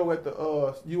had a show at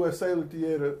the U.S. Sailor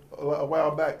Theater a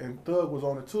while back, and Thug was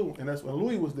on it too. And that's when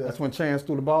Louis was there. That's when Chance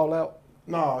threw the ball out?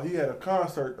 Nah, he had a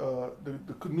concert.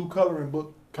 The new coloring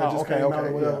book that just came out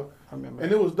or whatever. Yeah. I remember.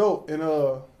 And it was dope.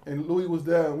 And Louis was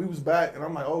there, and we was back, and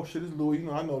I'm like, oh shit, it's Louis.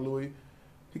 I know Louis.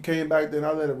 he came back then.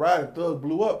 I let it ride, and Thug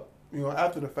blew up,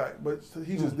 after the fact. But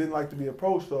he just didn't like to be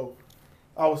approached. So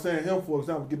I was saying him, for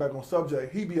example, get back on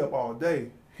subject. He be up all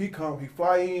day. He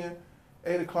fly in,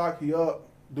 8 o'clock. He up,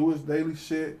 do his daily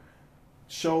shit,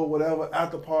 show whatever,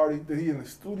 after party. Then he in the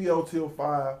studio till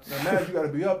 5. Now, man, you got to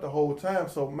be up the whole time.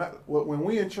 So when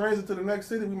we in transit to the next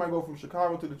city, we might go from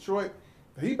Chicago to Detroit.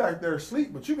 He back there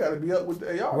asleep, but you got to be up with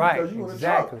the AR because you in the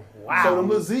truck. Wow. So the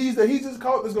little Z's that he just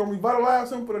caught that's gonna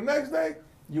revitalize him for the next day,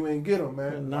 you ain't get them,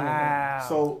 man. Wow.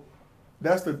 So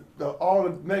that's all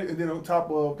the negative. And then on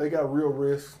top of, they got real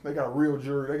risks, they got real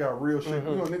jury, they got real shit.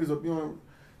 Niggas up,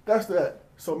 that's that.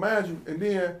 So mind you, and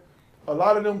then a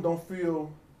lot of them don't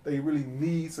feel they really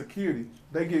need security.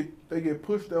 They get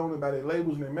pushed on by their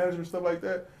labels and their management and stuff like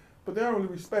that, but they don't really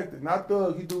respect it. Not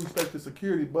Thug, he do respect the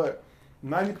security, but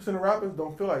 90% of rappers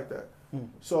don't feel like that.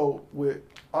 So with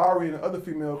Ari and the other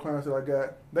female clients that I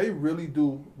got, they really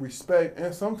do respect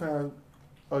and sometimes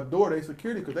adore their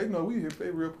security because they know we here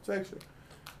for real protection.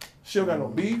 She don't got no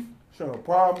beef, she don't got no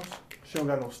problems, she don't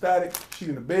got no static, she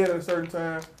in the bed at a certain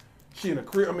time, she in the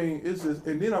crib. I mean, it's just,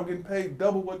 and then I'm getting paid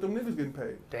double what them niggas getting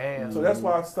paid. Damn. So that's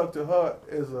why I stuck to her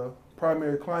as a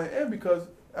primary client, and because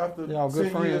after 10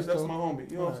 years, that's my homie.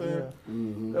 You know what I'm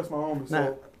saying? That's my homie.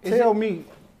 Now, tell me,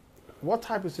 what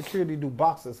type of security do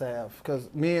boxers have? Because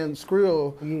me and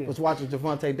Skrill was watching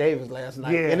Javante Davis last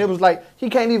night, and it was like he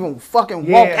can't even fucking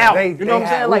walk out. You know what I'm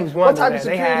saying? Like, what type of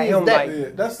security is that? Yeah,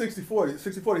 that's 60-40.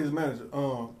 60-40 his manager.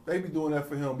 They be doing that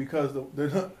for him because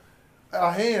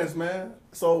our hands, man.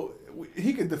 So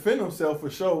he can defend himself for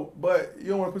sure, but you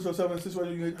don't want to put yourself in a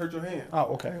situation where you hurt your hand.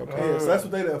 Oh, okay. Yeah, so that's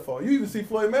what they there for. You even see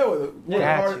Floyd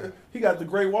Mayweather. He got the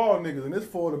Great Wall niggas, and this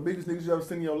for the biggest niggas you ever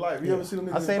seen in your life. You ever seen them niggas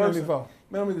in person? I seen them before.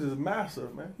 Man, them niggas is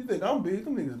massive, man. You think I'm big?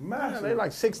 Them niggas is massive. Yeah, they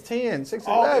like 6'10",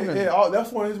 6'11".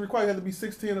 That's one of his requirements. Had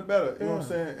to be 6'10" or better. You know what I'm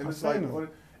saying? And it's like, and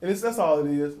that's all it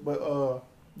is. But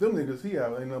them niggas, he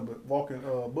have ain't nothing but walking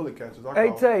bullet catchers.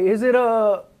 Hey Tay, is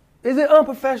it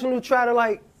unprofessional to try to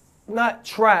like, not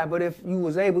try, but if you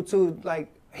was able to like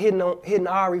hitting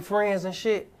Ari friends and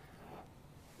shit?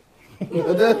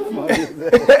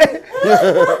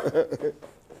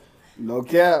 No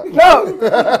cap. No,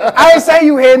 I ain't say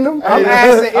you hitting them. I'm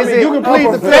asking, is it you can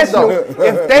plead the fifth though.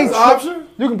 If they option,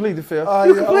 you can plead the fifth.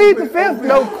 You can plead the fifth,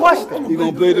 no question. You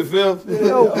gonna plead the fifth?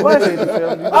 No question.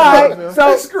 All right,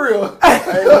 so screw. All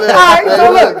right,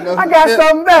 so look, I got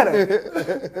something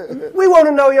better. We want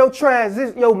to know your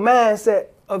mindset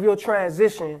of your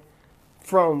transition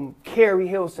from Kerry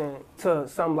Hilson to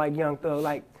something like Young Thug.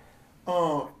 Like,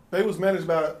 they was managed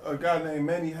by a guy named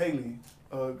Manny Haley.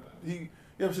 You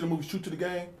ever seen the movie Shoot to the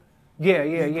Game? Yeah.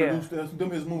 Produced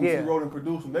them his movies. He wrote and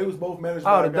produced them. They was both managed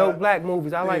by the dope black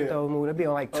movies. I like those movies. They be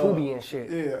on like Tubi and shit.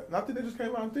 Yeah, and I think they just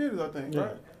came out in theaters. I think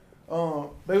right.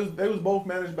 They was both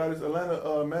managed by this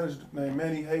Atlanta manager named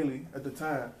Manny Haley at the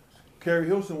time. Kerry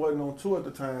Hilson wasn't on tour at the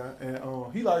time, and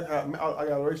he liked how I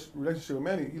got a relationship with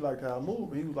Manny. He liked how I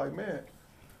moved, and he was like, man,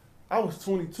 I was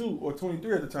 22 or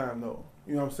 23 at the time though.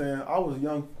 You know what I'm saying? I was a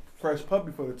young, fresh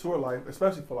puppy for the tour life,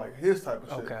 especially for like his type of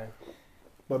shit. Okay.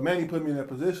 But Manny put me in that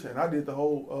position, and I did the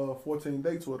whole 14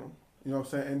 dates with him. You know what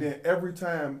I'm saying? And then every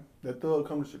time that Thug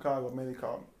come to Chicago, Manny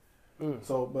called me.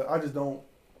 So, but I just don't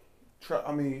try.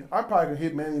 I mean, I probably can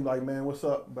hit Manny like, man, what's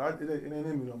up? But it ain't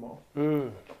in me no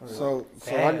more. So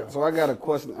I got a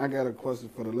question. I got a question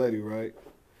for the lady, right?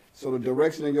 So the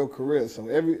direction of your career. So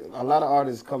a lot of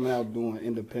artists coming out doing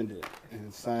independent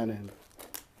and signing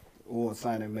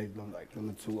make them like them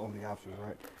the two only options,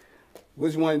 right?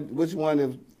 Which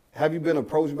one? Have you been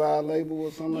approached by a label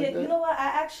or something like that? You know what? I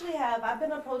actually have. I've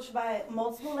been approached by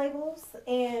multiple labels,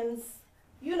 and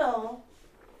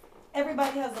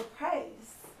everybody has a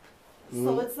price.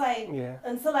 So it's like,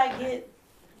 until I get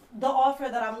the offer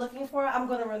that I'm looking for, I'm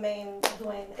going to remain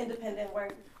doing independent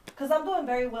work. Because I'm doing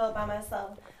very well by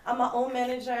myself. I'm my own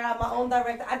manager, I'm my own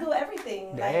director. I do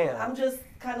everything. Damn. Like, I'm just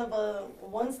kind of a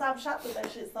one-stop shop with that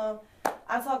shit. So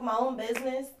I talk my own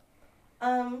business.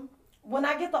 When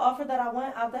I get the offer that I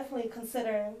want, I'll definitely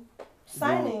consider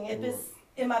signing if it's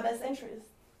in my best interest.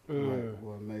 Right,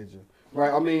 well, major.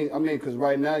 Right, I mean, because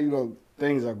right now,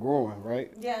 things are growing,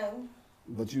 right? Yeah.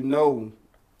 But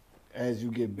as you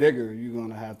get bigger, you're going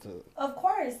to have to... Of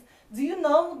course. Do you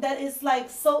know that it's like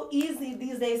so easy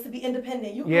these days to be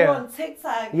independent? You go on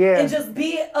TikTok and just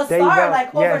be a star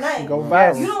like overnight. Go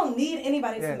viral. You don't need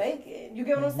anybody to make it. You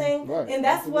get what I'm saying? Right. And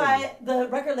that's why the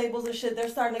record labels and shit, they're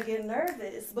starting to get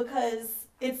nervous because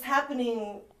it's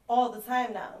happening all the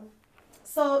time now.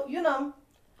 So,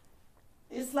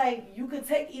 it's like you could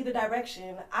take either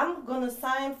direction. I'm going to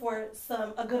sign for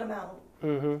a good amount.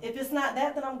 If it's not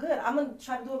that, then I'm good. I'm going to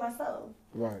try to do it myself.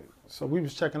 Right. So we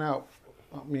was checking out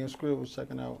Me and Skrill was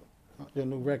checking out your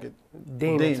new record.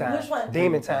 Demon Time. Which one?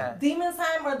 Demon Time. Demon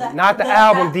Time or the Not the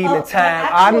album Demon Time.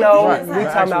 I know. We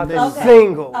talking about the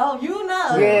single. Oh, you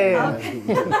know. Yeah. Okay.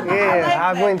 Yeah,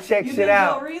 I went and checked shit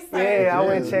out. Yeah, I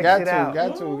went and checked shit out.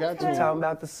 Got to. We talking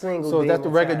about the single. So is that the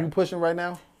record you pushing right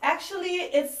now? Actually,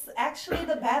 it's actually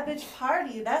the Bad Bitch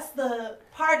Party. That's the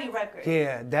party record.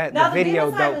 Yeah, that now, the video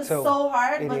Demon Time dope is too. so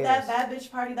hard, but is. that Bad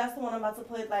Bitch Party, that's the one I'm about to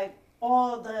put like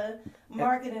all the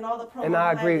marketing, all the promo. And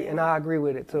I agree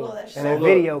with it too. Well, and that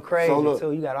video crazy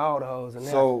too. You got all the hoes in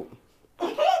there. So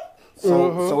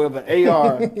if an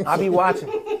AR, I be watching.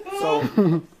 So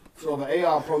if an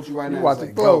AR approach you right now, and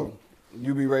say, go,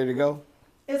 you be ready to go?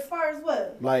 As far as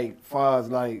what? Like, far as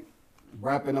like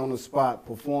rapping on the spot,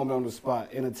 performing on the spot,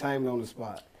 entertainment on the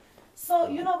spot. So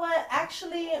you know what?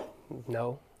 Actually,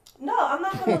 no, I'm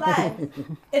not gonna lie.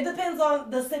 It depends on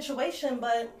the situation,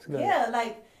 but yeah,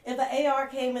 like if an AR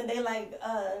came and they like,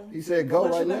 he said go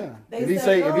right now.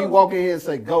 If he walk in here and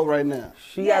say go right now,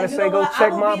 she gotta say go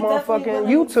check my motherfucking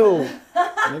YouTube.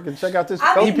 You can check out this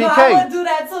EPK. I would do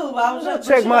that too. But I was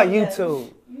check my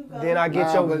YouTube. Then I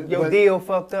get your deal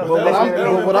fucked up. But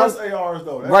ARs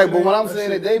though. Right, but what I'm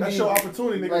saying is they be... That's your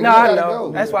opportunity, nigga. No, I know.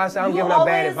 That's why I say I'm giving her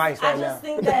bad advice right now. I just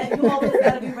think that you always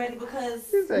gotta be ready because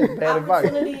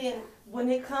opportunity, and when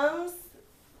it comes,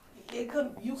 you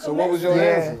could So what was your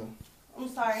answer? I'm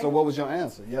sorry. So what was your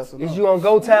answer? Yes or no? Is you on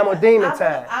Go Time or Demon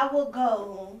Time? I will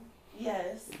go.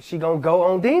 Yes. She gonna go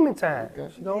on Demon Time.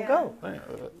 She gonna go.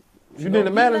 You need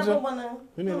a manager?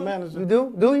 You need a manager? You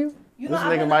do? Do you? You know,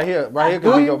 this nigga right here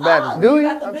could be your manager. Do you?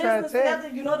 I'm trying to tell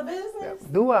you. You know the business?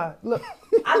 Do I? Look.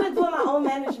 I've been doing my own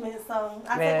management, so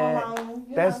I take on my own.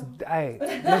 That's, hey,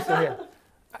 listen here.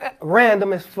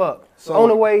 Random as fuck. So, on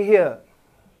the way here,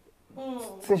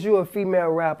 since you're a female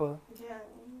rapper,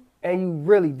 and you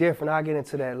really different, I'll get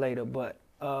into that later, but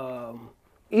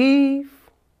Eve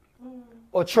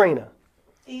or Trina?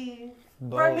 Eve.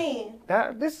 Both. For me.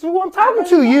 This is who I'm talking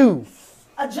to, you.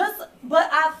 But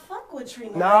I fuck with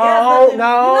Trina. No,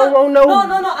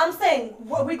 I'm saying,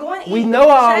 we're going We know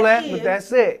all that, but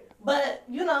that's it. But,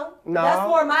 that's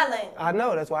more my lane. I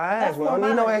know, that's why I asked. We don't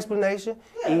need no explanation.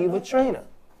 Eve or Trina.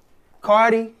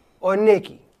 Cardi or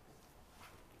Nicki?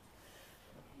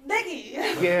 Nicki.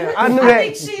 Yeah, I knew that.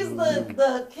 I think she's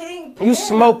the king pin. You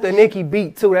smoked the Nicki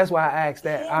beat, too. That's why I asked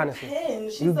that, king honestly. Pin.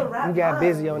 She's You the rap got mom.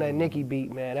 busy on that Nicki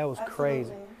beat, man. That was Absolutely.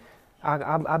 crazy.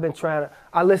 I've been trying to,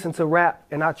 I listen to rap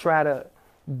and I try to,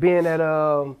 being that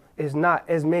it's not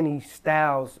as many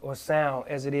styles or sound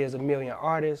as it is a million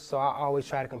artists, so I always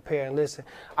try to compare and listen.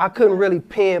 I couldn't really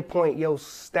pinpoint your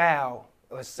style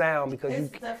or sound because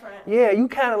it's different. Yeah, you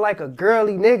kind of like a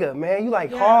girly nigga, man. You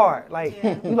like hard, like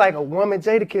you like a woman.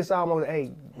 Jadakiss almost,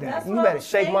 hey, you better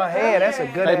shake my hand. That's a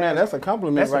good ass. Hey man, that's a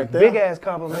compliment right there. That's a big ass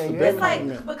compliment. It's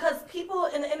like, because people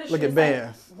in the industry, look at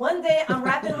Bands. Like, one day I'm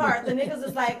rapping hard, the niggas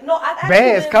is like, no, I've actually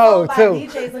Bands been cold told by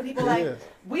too. DJs and people like,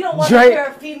 we don't want to Drake. hear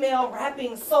a female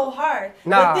rapping so hard.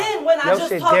 Nah, but then when I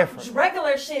just talk different.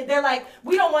 regular shit, they're like,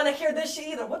 we don't want to hear this shit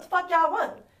either. What the fuck y'all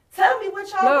want? Tell me what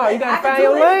y'all want. No, you gotta I find can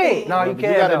your do lane. anything. No, you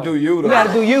can't. You gotta do you, though. You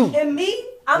gotta do you. And me,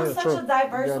 I'm such a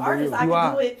diverse artist. I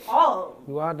can do it all.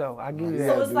 You are though. I give you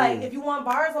that. So it's like, if you want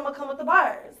bars, I'm gonna come with the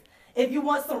bars. If you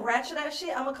want some ratchet ass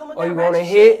shit, I'm gonna come with or that you ratchet want a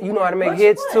shit. hit? You know how to make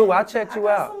hits too. I checked you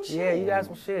out. Yeah, you got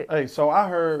some shit. Hey, so I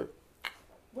heard.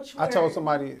 I told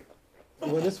somebody.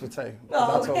 Well, this for Tay.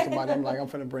 I told somebody, I'm like, I'm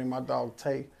finna bring my dog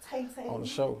Tay on the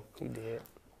show. He did.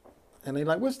 And they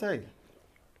like, what's Tay?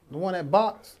 The one that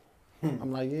boxed?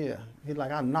 I'm like, yeah. He's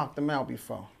like, I knocked him out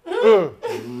before. You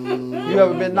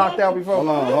ever been knocked out before?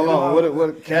 Hold on.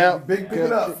 What Cap? Pick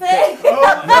it up. Wait,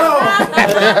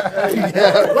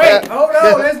 hold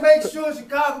on. Let's make sure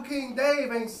Chicago King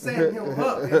Dave ain't setting him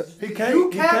up. He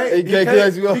can't.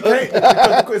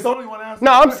 It's only one answer.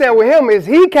 No, I'm saying with him is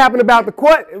he capping about the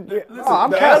court. I'm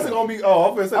the answer gonna be.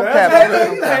 I'm finna say the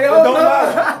answer. Don't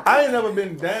lie. I ain't never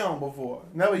been down before.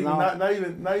 Never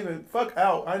even. Not even. Fuck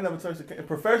out. I ain't never touched a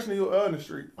professionally or on the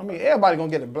street. I mean, everybody gonna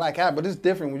get a black eye, but it's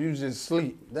different when you just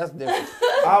sleep. That's different.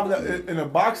 In the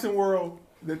boxing world,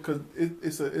 because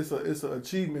it's an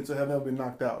achievement to have never been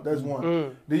knocked out. That's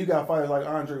one. Then you got fighters like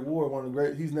Andre Ward, one of the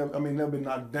great. He's never been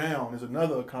knocked down. Is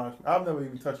another accomplishment. I've never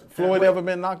even touched it. Floyd ever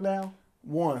been knocked down?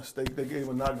 Once they gave him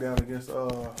a knockdown against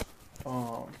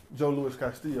Joe Louis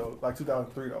Castillo, like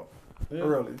 2003 though. Yeah.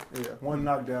 Early, yeah. One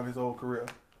knockdown his whole career.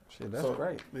 Shit, that's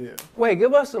great. Yeah. Wait,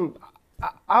 give us some.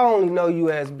 I only know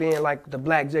you as being like the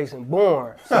Black Jason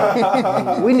Bourne.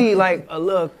 So we need like a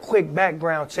little quick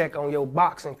background check on your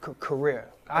boxing career.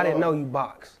 I didn't know you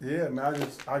boxed. Yeah, man.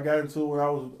 I got into it when I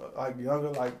was like younger,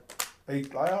 like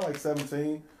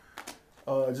 17.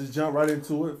 Just jump right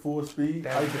into it, full speed.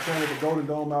 I used to train at the Golden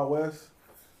Dome out west.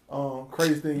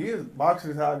 Crazy thing is,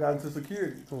 boxing is how I got into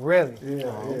security. Really?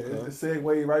 Yeah, It segued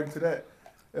right into that.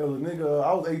 There was a nigga,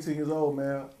 I was 18 years old,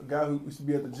 man. A guy who used to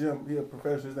be at the gym, he a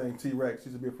professional, his name T-Rex, he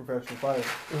used to be a professional fighter.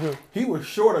 Mm-hmm. He was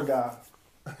shorter guy.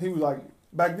 He was like,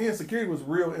 back then security was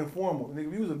real informal. Nigga,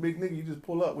 if you was a big nigga, you just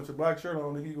pull up with your black shirt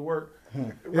on, nigga, you could work. It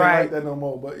ain't like that no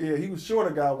more. But yeah, he was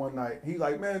shorter guy one night. He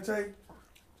like, man, Tay,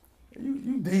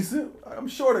 you decent. I'm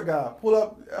shorter guy. Pull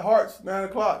up at Hearts, 9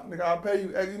 o'clock. Nigga, I'll pay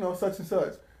you, such and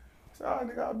such. I said, all right,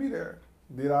 nigga, I'll be there.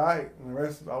 Did all right, and the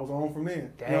rest I was on from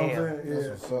then. Damn. You know what I'm saying? Yeah.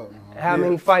 That's what's up, man. How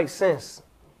many fights since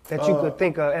that you could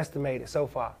think of estimated so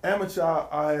far? Amateur,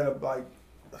 I had like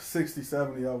 60,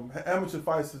 70 of them. Amateur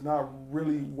fights is not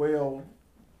really well.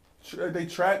 They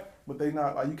track, but they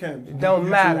not like you can't. It don't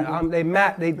matter. They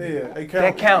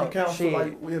count. That counts. Shit. So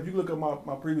like, if you look at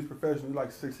my previous profession,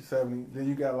 like 60, 70. Then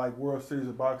you got like World Series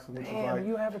of Boxing, which is like.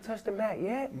 You haven't touched the mat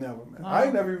yet? Never, man. I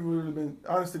ain't never really been.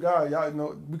 Honest to God, y'all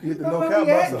know we could hit the no-cap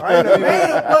button.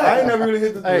 I ain't never really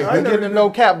hit the. Hey, we getting the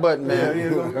no-cap button, man.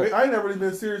 Yeah, I ain't never really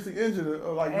been seriously injured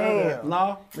or like none of that.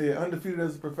 No. Yeah, undefeated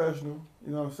as a professional.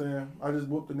 You know what I'm saying? I just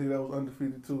whooped a nigga that was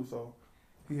undefeated too. So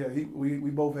we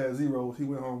both had zeros. He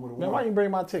went home with a 1. Man, why you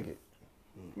bring my ticket?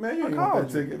 Man, you ain't want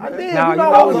that ticket. Man. I did. Nah, you know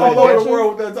you I was always all over the the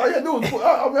world with that. All you had to do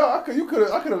was, you could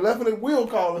have left it in wheel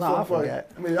call or something. I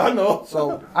forgot. I know.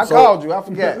 So I called you. I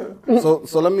forgot.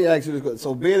 so let me ask you this question.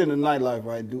 So being in the nightlife,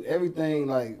 right? Do everything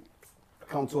like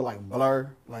come to a like blur,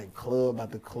 like club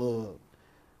after club,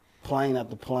 plane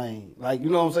after plane? Like, you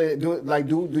know what I'm saying?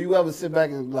 Do you ever sit back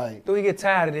and like? Do we get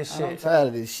tired of this I'm shit? tired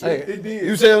of this shit. It did.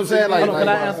 You see what I'm saying? Like, Can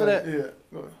I answer that? Yeah.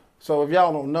 Go ahead. So if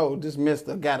y'all don't know, this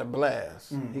Mr. Got a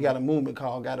Blast. He got a movement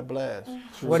called Got a Blast.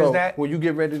 What is that? When you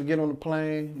get ready to get on the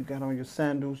plane, you got on your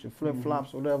sandals, your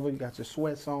flip-flops, whatever, you got your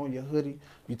sweats on, your hoodie,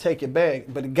 you take your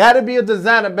bag. But it gotta be a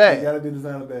designer bag. You gotta be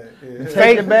designer bag. Yeah.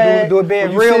 Take your bag. Do it being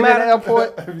when you real sit in the matter?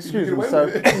 airport, excuse me,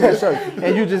 sir. Yes, sir.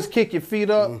 And you just kick your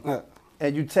feet up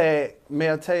and you tag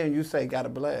MAYORTAE and you say Got a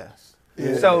Blast.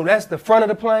 Yeah. So that's the front of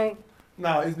the plane?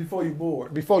 No, it's before you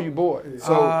board. Before you board. Yeah.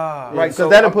 So Right, right,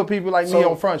 because that'll put people like me so-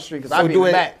 on Front Street, because so I be do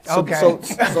in the it- back. Okay.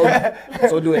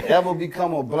 So do it ever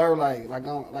become a blur? Like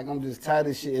I'm just tired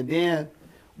of shit. And then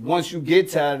once you get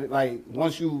tired,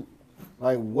 what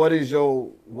is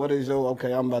your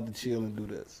okay? I'm about to chill and do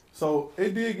this. So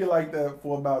it did get like that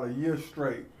for about a year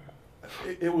straight.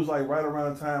 It was like right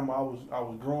around the time I was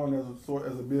growing as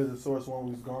a business source when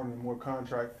we was garnering more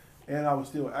contract, and I was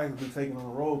still actively taking on the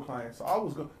road clients.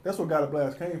 So that's where Got a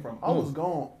Blast came from. I was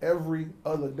gone every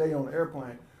other day on the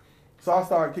airplane. So I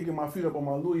started kicking my feet up on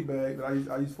my Louis bag that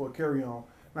I used for a carry-on.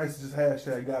 And I used to just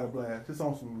hashtag Got a Blast, just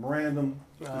on some random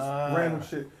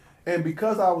shit. And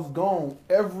because I was gone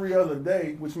every other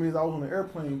day, which means I was on the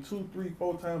airplane 2, 3,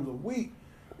 4 times a week,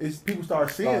 people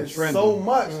started seeing it so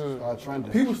much.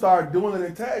 People started doing it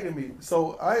and tagging me.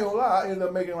 So I ain't gonna lie, I ended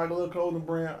up making like a little clothing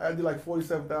brand. I did like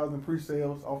 47,000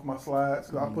 pre-sales off my slides.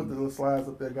 Cause I put the little slides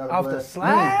up there. Got Off the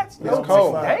slides? Yeah, That's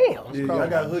cold. Damn. Yeah, I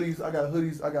got hoodies. I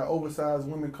got oversized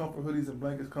women comfort hoodies and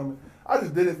blankets coming. I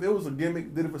just did it. It was a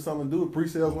gimmick. Did it for something to do.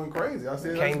 Pre-sales went crazy. I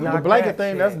said, Can't let's do knock it. The blanket that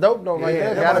thing, shit. that's dope though, right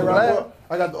there. Yeah, Got a Blast.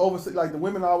 I got the oversized, like the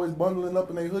women always bundling up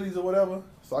in their hoodies or whatever.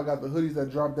 So I got the hoodies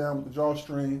that drop down with the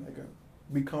drawstring. They can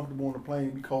be comfortable on the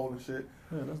plane, be cold and shit.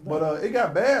 Yeah, but it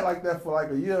got bad like that for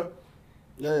like a year.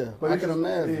 Yeah, But I can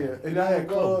imagine. Yeah, and I had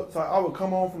clubs. So I would come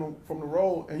home from the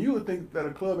road, and you would think that a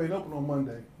club ain't open on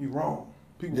Monday. You wrong.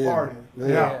 People partying.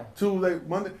 Yeah. Tuesday,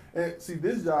 Monday, and see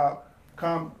this job,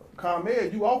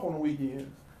 ComEd, you off on the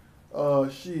weekends.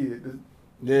 Shit.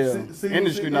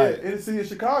 Industry night. In the city of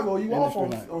Chicago, you off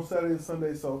Industry on Saturday and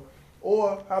Sunday. So,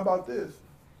 or how about this?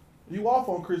 You off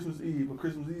on Christmas Eve, but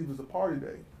Christmas Eve is a party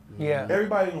day. Yeah.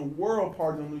 Everybody in the world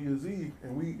parties on New Year's Eve,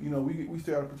 and we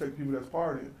still have to protect people that's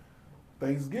partying.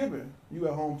 Thanksgiving, you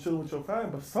at home chilling with your family,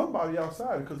 but somebody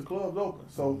outside because the club's open.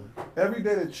 So every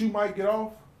day that you might get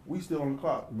off, we still on the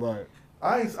clock. Right.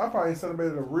 I probably ain't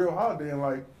celebrated a real holiday in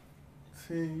like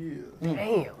 10 years.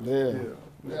 Damn. Yeah.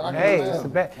 Yeah, I can Hey, imagine. it's the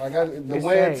best. Like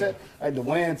the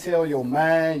wear and tear, your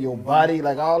mind, your body,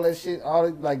 like all that shit,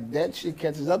 like that shit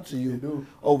catches up to you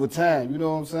over time. You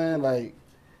know what I'm saying? Like,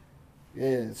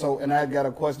 yeah. So, and I got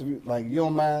a question. Like, you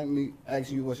don't mind me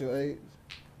asking you what's your age?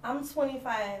 I'm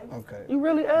 25. Okay. You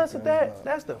really answered that?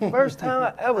 That's the first time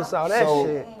I ever saw that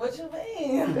shit. What you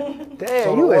mean? Damn,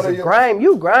 So you is a grime.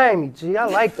 You grimy, G. I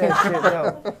like that shit,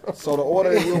 though. So the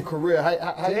order of your career, how you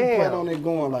Damn. plan on it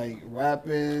going? Like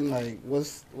rapping, like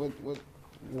what's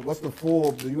the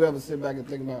full? Do you ever sit back and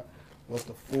think about what's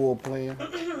the full plan?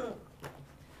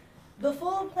 The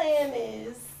full plan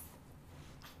is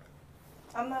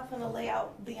I'm not gonna lay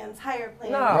out the entire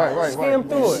plan. No, Right. skim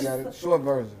through it. Got it. Short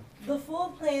version. The full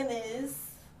plan is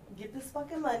get this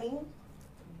fucking money,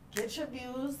 get your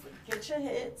views, get your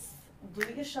hits, do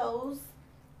your shows,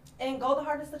 and go the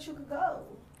hardest that you could go.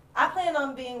 I plan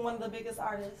on being one of the biggest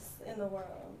artists in the world.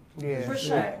 Yeah, For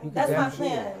sure. That's my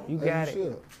plan. You got it.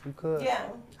 Should. You could. Yeah.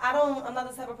 I'm not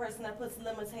the type of person that puts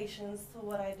limitations to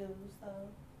what I do. So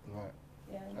Right.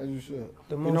 yeah. As you should.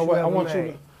 The You most know what? I ever want you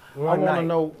made. to. I want to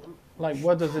know, like,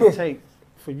 what does it take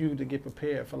for you to get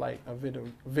prepared for like a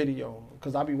video?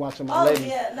 Because I be watching my lady.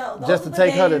 Yeah, no. Those Just to are the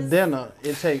take her to days- dinner,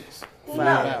 it takes 5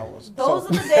 hours. Those So-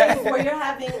 are the days where you're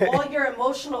having all your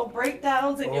emotional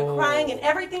breakdowns and you're crying and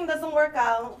everything doesn't work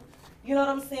out. You know what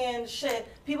I'm saying? Shit.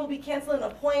 People be canceling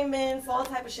appointments, all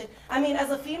type of shit. I mean,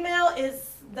 as a female,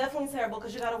 it's definitely terrible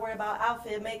because you got to worry about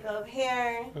outfit, makeup,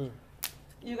 hair.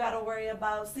 You got to worry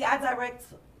about... See, I direct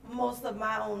most of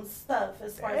my own stuff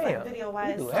as far as like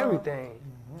video-wise. You do so everything.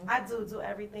 I do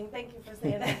everything. Thank you for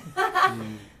saying that.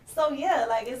 So, yeah,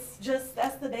 like, it's just...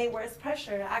 That's the day where it's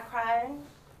pressure. I cry.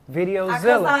 Video I cuss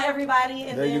Zilla. out everybody,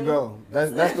 and There then you go.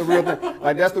 That's the real thing.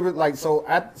 Like that's the like so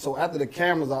after the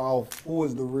cameras are off, who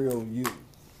is the real you?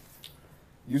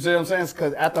 You see what I'm saying?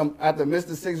 Because after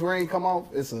Mr. Six Ring come off,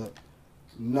 it's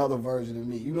another version of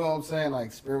me. You know what I'm saying?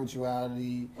 Like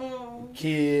spirituality,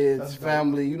 kids, That's dope.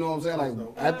 family. You know what I'm saying?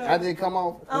 Like after they come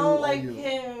off, I don't like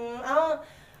him.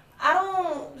 I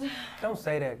don't. Don't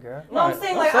say that, girl. No, I'm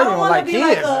saying like I don't want to be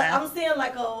like a. I'm saying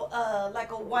like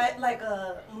a white like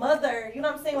a mother. You know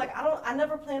what I'm saying? Like I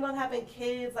never planned on having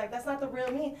kids. Like that's not the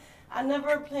real me. I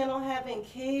never plan on having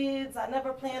kids. I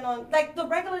never plan on like the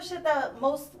regular shit that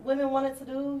most women wanted to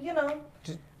do. You know.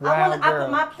 Just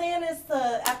My plan is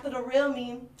to, after the real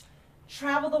me,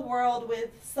 travel the world with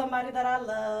somebody that I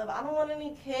love. I don't want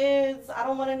any kids. I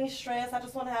don't want any stress. I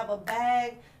just want to have a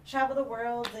bag, travel the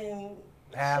world, and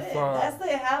have shit. fun. That's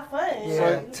it. Have fun.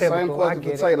 Yeah, Same typical. I question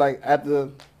get for Tay. it. Like after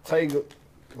Tay go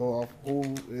off,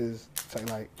 who is Tay?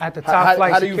 Like At the top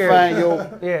flight how do you security. find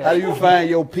your Yeah. how do you find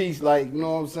your peace? Like you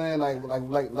know what I'm saying?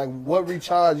 Like what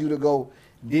recharged you to go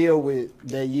deal with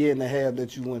that year and a half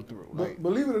that you went through? Like, But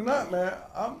believe it or not, man,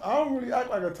 I don't really act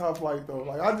like a top flight though.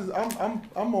 Like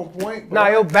I'm on point. but Nah,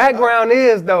 your background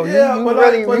is though. Yeah, you but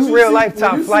really, like, you real life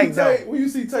top flight though. When you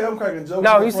see Tay, I'm cracking jokes.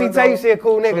 No, in you see front Tay, you of- see a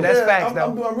cool nigga. That's yeah, facts though.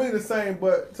 I'm really the same.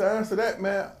 But to answer that,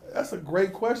 man, that's a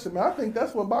great question, man. I think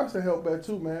that's what boxing helped at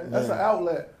too, man. That's an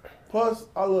outlet. Plus,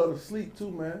 I love to sleep too,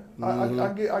 man.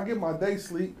 I get my day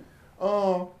sleep.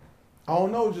 I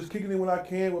don't know, just kicking in when I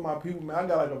can with my people, man. I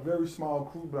got like a very small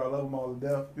crew, but I love them all to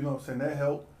death. You know what I'm saying? That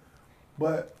helped.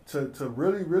 But to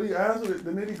really, really answer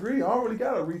the nitty gritty, I don't really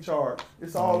got to recharge.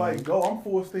 It's all like go. I'm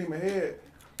full steam ahead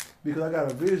because I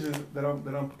got a vision that I'm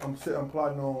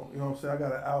plotting on. You know what I'm saying? I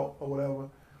got an out or whatever,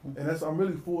 and I'm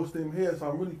really full steam ahead. So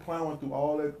I'm really plowing through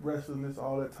all that restlessness,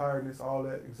 all that tiredness, all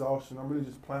that exhaustion. I'm really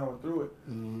just plowing through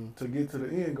it to get to the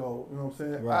end goal. You know what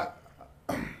I'm saying? Right.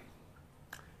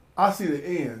 I see the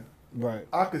end. right,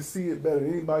 I can see it better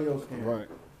than anybody else can. right.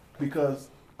 Because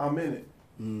I'm in it.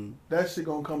 That shit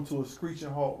gonna come to a screeching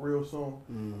halt real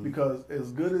soon. Because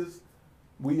as good as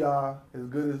we are, as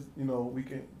good as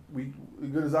as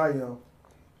good as I am,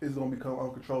 it's gonna become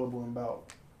uncontrollable in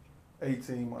about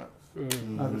 18 months. I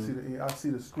can see the end. I see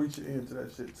the screeching end to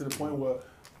that shit. To the point where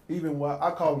even what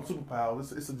I call them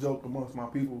superpowers, it's a joke amongst my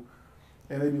people.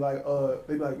 And they be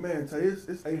like, man, Tay,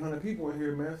 it's 800 people in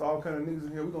here, man. It's all kind of niggas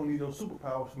in here. We gonna need those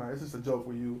superpowers tonight. It's just a joke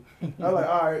with you. I'm like,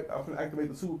 all right, I'm gonna activate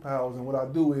the superpowers, and what I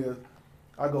do is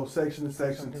I go section to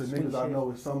section to niggas I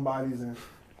know is somebody's, and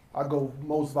I go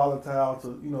most volatile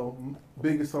to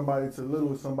biggest somebody to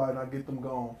littlest somebody, and I get them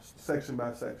gone section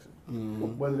by section,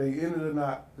 whether they in it or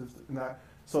not. It's not.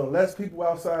 So less people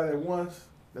outside at once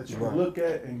that you can look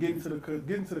at and get into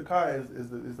the car is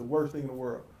the worst thing in the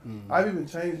world. I've even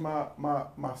changed my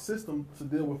system to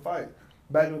deal with fights.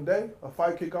 Back in the day, a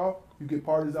fight kick off, you get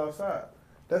parties outside.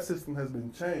 That system has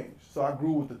been changed. So I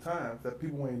grew with the times that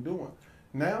people ain't doing.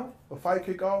 Now, a fight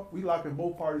kick off, we locking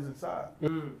both parties inside. I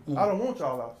don't want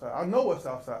y'all outside. I know what's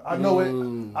outside. I know it.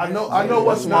 I know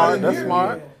what's not in That's here.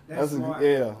 smart. That's smart.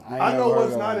 Yeah. I know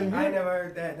what's not in I ain't here. never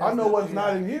heard that. I know what's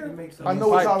not in here. I know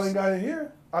what y'all ain't got in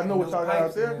here. I know what y'all got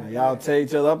out there. Y'all tear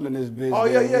each other up in this bitch. Oh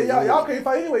yeah. Y'all can't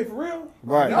fight anyway, for real.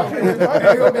 Right. Y'all can't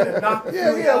fight.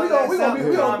 Yeah. We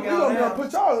gonna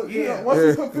put y'all.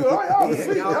 Once you put y'all to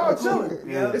sleep, y'all chilling.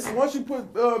 Yeah. It's once you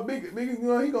put big.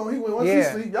 Once he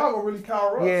sleep, y'all gonna really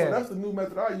cower up. Yeah. So that's the new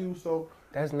method I use. So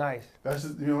That's nice. that's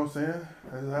just, you know what I'm saying.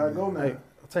 That's how I go now. Hey,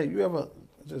 Tay, you ever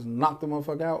just knock the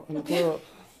motherfucker out in the club?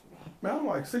 Man, I'm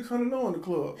like 600 in the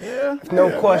club. Yeah.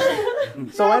 No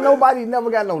question. So ain't nobody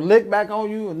never got no lick back on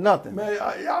you or nothing. Man,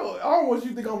 I don't want you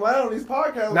to think I'm lying on these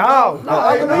podcasts. No.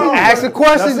 Ask the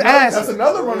questions, That's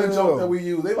another running joke that we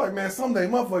use. They like, man, someday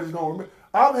motherfuckers gonna remember.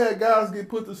 I've had guys get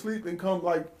put to sleep and come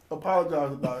like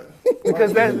apologize about it.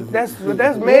 Because that's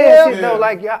man shit though.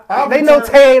 Like they know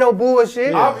Tay ain't no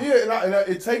bullshit.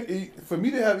 For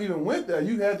me to have even went there,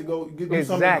 you had to go do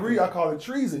some degree. I call it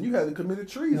treason. You had to commit a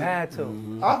treason. You had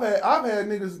to. I've had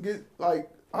niggas get like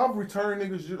I've returned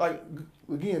niggas like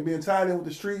again being tied in with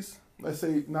the streets. Let's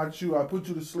say not you. I put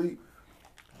you to sleep.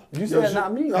 You said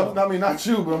not me. I mean, not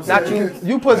you, but I'm saying. Not you.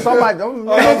 You put somebody.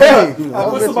 I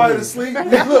put somebody to sleep.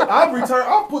 Look,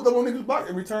 I'll put them on niggas' block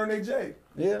and return their J.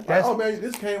 Yeah. Like, oh man,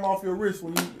 this came off your wrist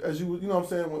when you know what I'm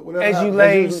saying, whatever. As you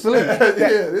laid sleep. Yeah,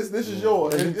 this is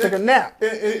yours. You took a nap.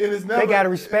 It's never, they gotta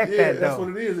respect that though. That's what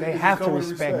it is. They have to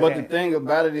respect that. But the thing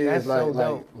about it is like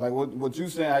what you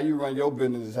saying, how you run your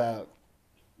business is how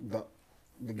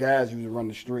the guys usually run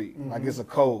the street. Mm-hmm. Like it's a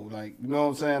code. Like you know what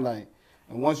I'm saying? Like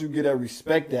and once you get that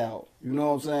respect out, you know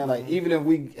what I'm saying? Like even if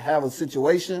we have a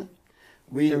situation,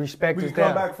 the respect is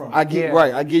come back from it.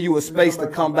 I give you a space to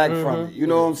come back from it. You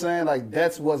know what I'm saying? Like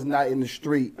that's what's not in the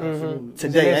street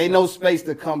today. Ain't no space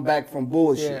to come back from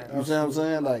bullshit. Yeah. You see what I'm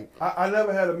saying? Like I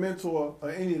never had a mentor or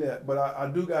any of that, but I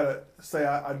do gotta say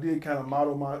I did kind of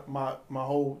model my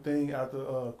whole thing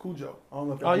after Cujo. I don't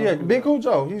know if Oh yeah, Big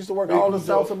Cujo. He used to work at all the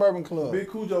South Suburban clubs. Big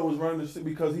Cujo was running the city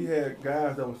because he had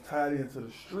guys that was tied into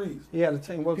the streets. He had a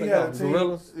team. What was He that had a called? team.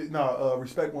 Gorillas? No,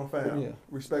 Respect One Fam. Yeah.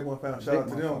 Respect One Fam. Shout Big out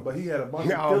to them. But he had a bunch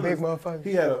big of killers. motherfucker.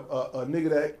 He had a nigga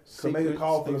that could make a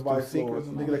call for the Secrets, Vice Lords,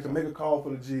 a nigga that could make a call for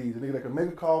the G's, a nigga that could make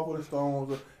a call for the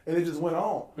Stones, and it just went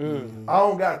on. Mm-hmm. I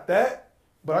don't got that,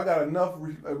 but I got enough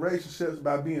relationships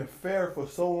by being fair for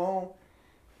so long.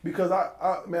 Because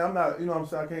I'm not, you know what I'm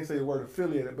saying, I can't say the word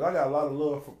affiliated, but I got a lot of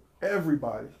love from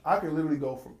everybody. I can literally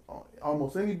go from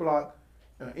almost any block,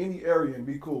 any area and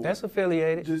be cool. That's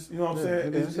affiliated. Just, you know what I'm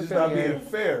saying? Yeah, It's just not being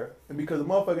fair. And because a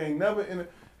motherfucker ain't never in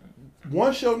it.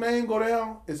 Once your name go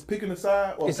down, it's picking a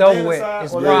side or It's over with. Side,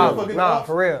 It's or problem. Nah,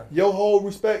 for real. Your whole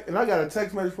respect. And I got a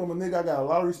text message from a nigga I got a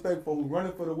lot of respect for who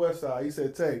running for the West Side. He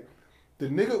said, Tay, the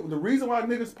reason why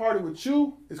niggas party with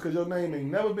you is because your name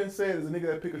ain't never been said as a nigga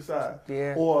that pick a side.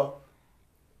 Yeah. Or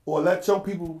let your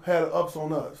people have the ups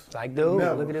on us. Like, dude,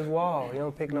 Never. look at this wall. You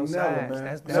don't pick no Never,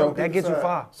 sides. man. That gets you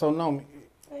far. So no,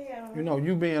 you know,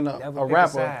 you being Never a pick a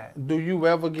rapper, side. do you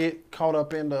ever get caught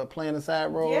up in the playing the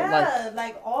side role? Yeah,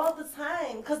 like all the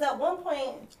time. Because at one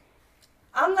point,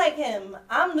 I'm like him.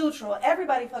 I'm neutral.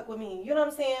 Everybody fuck with me. You know what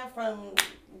I'm saying? From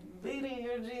B to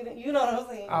your G to, you know what I'm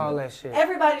saying? All that shit.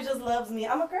 Everybody just loves me.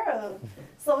 I'm a girl.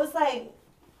 So it's like,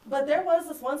 but there was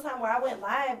this one time where I went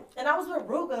live and I was with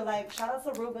Ruga. Like, shout out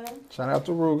to Ruga. Shout out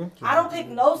to Ruga. I don't pick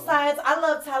no sides. I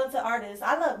love talented artists.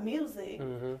 I love music.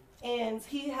 And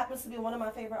he happens to be one of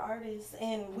my favorite artists.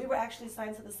 And we were actually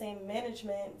signed to the same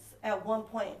management at one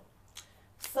point.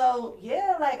 So,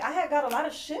 yeah, like, I had got a lot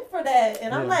of shit for that.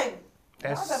 And I'm like,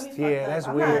 that's that's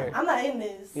weird. I'm not in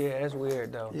this. Yeah, that's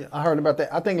weird, though. Yeah, I heard about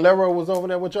that. I think Lero was over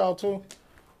there with y'all, too.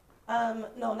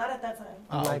 No, not at that time.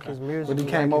 You like his music. But he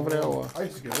came over there, or? I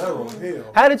used to get that on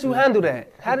hell. How did you handle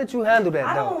that? How did you handle that,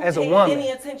 I though, don't as a pay woman? any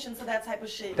attention to that type of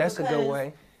shit. That's a good because,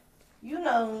 way. You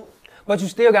know. But you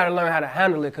still got to learn how to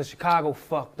handle it because Chicago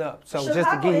fucked up. So Chicago just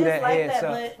to give you is that like heads that,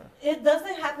 up. but it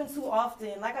doesn't happen too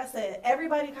often. Like I said,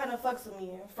 everybody kind of fucks with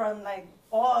me from like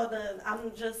all the.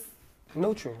 I'm just.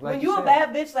 Neutral. Like when you a said.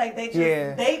 bad bitch, like they just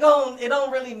it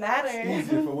don't really matter.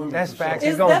 Easier for women. That's facts.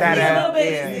 It's gonna definitely a little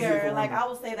bit yeah. easier. Like I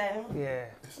would say that. Yeah.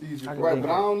 It's easier. right, but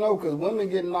I don't know because women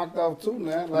get knocked off too,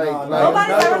 man.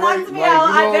 Nobody's ever knocked me out.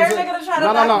 I dare nigga to try to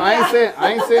knock me out.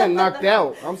 I ain't saying knocked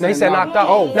out. I'm saying They said knocked out.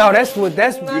 Oh, No, that's what.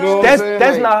 That's You know what I'm saying?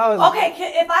 that's Like- not how. Okay,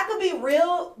 if I could be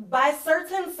real, by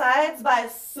certain sides, by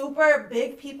super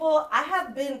big people, I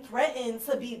have been threatened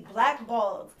to be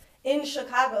blackballed in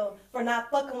Chicago for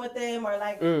not fucking with them or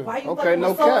like, why you Okay, fucking no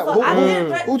with cap. so-and-so. I've been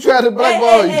threatened. Who tried to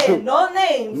blackball Hey, you? no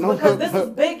names, No. because this is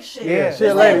big shit. Yeah. This Shit,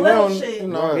 ain't lady, we little don't, shit. you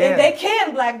know. Yeah. And they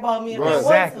can blackball me if Right. they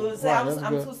Exactly. want to. Say Right,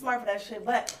 I'm that's too smart for that shit.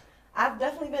 But I've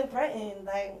definitely been threatened.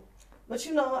 Like, but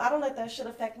you know, I don't let that shit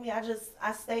affect me.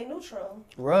 I stay neutral.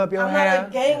 Rub your I'm not a hair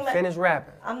gang and ma- finish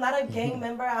rapping. I'm not a gang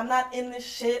member. I'm not in this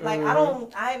shit. Like,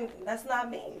 that's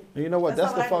not me. You know what?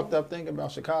 That's That's the not what I fucked up thing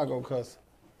about Chicago, because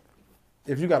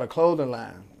if you got a clothing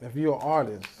line, if you're an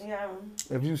artist, Yeah.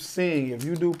 if you sing, if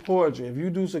you do poetry, if you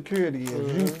do security,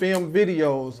 if you film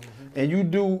videos, and you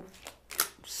do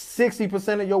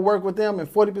 60% of your work with them and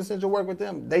 40% of your work with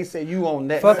them, they say you on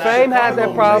that For side. Fame had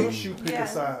that problem. You pick a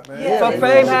side, man. Yeah. For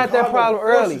Fame had that problem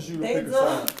early. They do.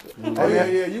 Oh yeah,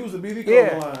 you was a BD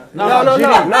Yeah. line.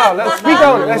 No. Let's speak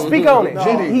on it. Let's speak on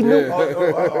it. He knew.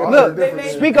 Look,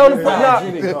 speak on it.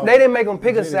 No, they didn't make him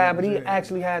pick a side, but he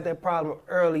actually had that problem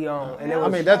early on. And I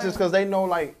mean, that's just because they know,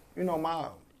 like, you know,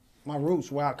 my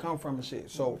roots, where I come from and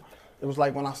shit. So it was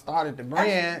like when I started the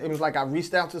brand, it was like I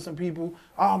reached out to some people.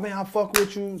 Oh man, I fuck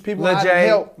with you. People had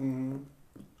help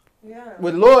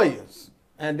with lawyers.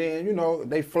 And then, you know,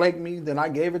 they flaked me. Then I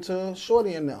gave it to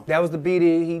Shorty and them. that was the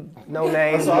BD. He no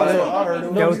names. I heard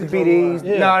them. That was the BDs.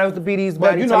 Yeah. No, that was the BDs.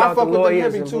 But you know, I fuck the with them lawyers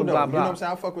heavy and too, though. blah, You know blah. what I'm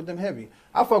saying? I fuck with them heavy.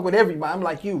 I fuck with everybody. I'm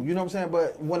like you know what I'm saying?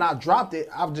 But when I dropped it,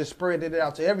 I've just spread it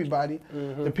out to everybody.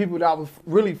 The people that I was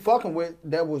really fucking with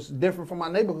that was different from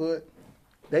my neighborhood,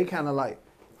 they kind of like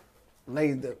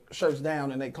laid the shirts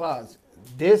down in their closet.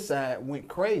 This side went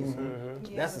crazy.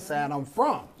 That's the side I'm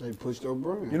from. They pushed your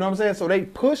brand. You know what I'm saying? So they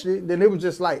pushed it. Then it was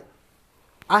just like,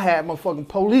 I had motherfucking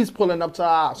police pulling up to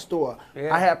our store.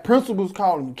 Yeah. I had principals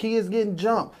calling me, kids getting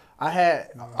jumped. I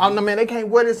had, I'm the man, they can't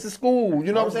wear this to school.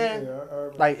 You know what I'm saying?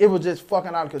 Like, it was just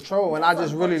fucking out of control. And I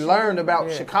just really learned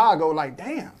about Chicago, like,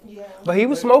 damn. Yeah. But he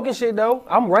was smoking shit though.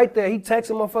 I'm right there. He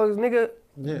texting motherfuckers, nigga.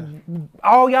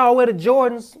 All y'all wear the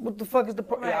Jordans. What the fuck is the?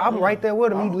 I'm right there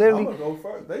with him. He literally. I'm gonna go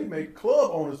first. They make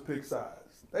club owners pick sides.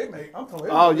 They make. I'm talking.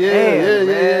 Oh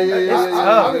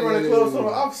yeah. I've been running clubs. So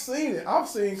I've seen it. I've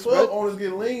seen club owners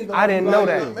get leaned on. I didn't know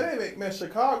that. Man,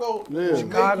 Chicago.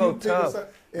 Chicago tough.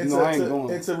 And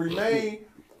to remain,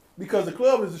 because the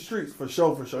club is the streets for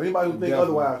sure. Anybody who think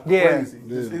otherwise, crazy.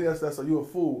 That's you a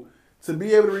fool. To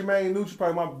be able to remain neutral,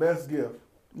 probably my best gift.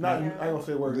 Not I ain't gonna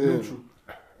say the word neutral.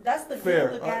 That's the Fair.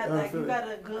 gift. Like you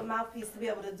got a good mouthpiece to be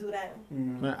able to do that.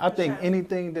 Man, I think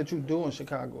anything that you do in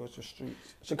Chicago is the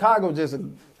streets. Chicago just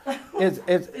it's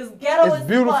ghetto. It's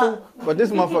beautiful, but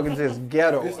this motherfucker just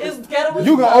ghetto. It's ghetto.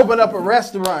 You can open up a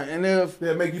restaurant and if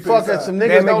make you fucking some niggas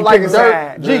They'll don't make like you pick a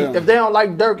Dirk, side. if they don't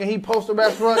like Dirk and he posts a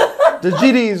restaurant, the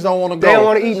GDs don't want to go. They don't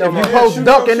want to eat no more. If you post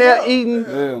Duck in there eating,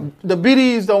 the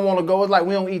BDs don't want to go. It's like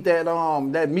we don't eat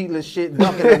that meatless shit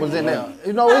Dunkin' that was in there.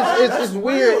 You know, it's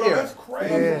weird here. That's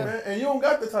crazy, man. And you don't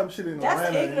got the type of shit in Atlanta.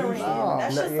 That's ignorant.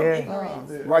 That's just some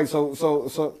ignorance. Right.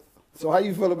 So how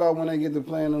you feel about when they get to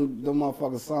playing them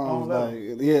motherfucking songs? Like,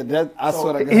 I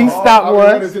swear to God. He stopped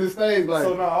once. To the stage, like,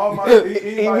 so now all my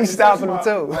he stopping them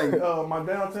too. Like my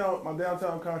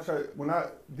downtown contract. When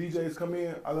DJs come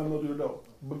in, I let them go through the door.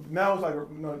 But now it's like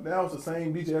now it's the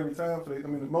same DJ every time. So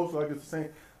most like it's the same.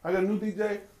 I got a new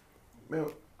DJ. Man,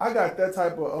 I got that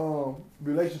type of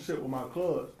relationship with my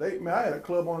clubs. I had a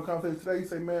club on the conversation today. He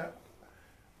say, man,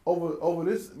 over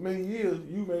this many years,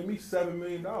 you made me $7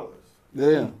 million.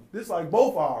 Yeah. This like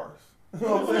both ours. You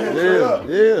know what I'm saying?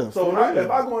 Yeah. So if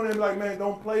I go in there and be like, man,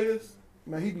 don't play this,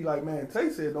 man, he be like, man, Tay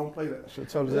said don't play that. Should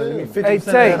tell us that. Hey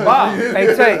Tay,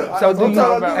 hey Tay. So do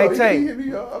you? Hey Tay.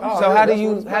 So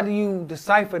how do you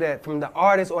decipher that from the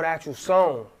artist or the actual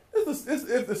song?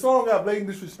 If the song got blatant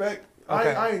disrespect,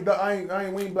 Okay.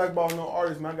 we ain't blackballing no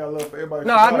artists, and I got love for everybody.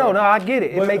 No, I know, I get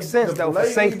it. It makes sense though for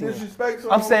safety.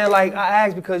 I'm saying like I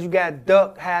asked because you got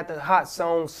Duck had the hot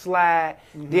song Slide,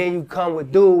 then you come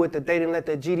with Dude with the They Didn't Let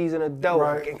the GDs in the Dough,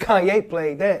 and Kanye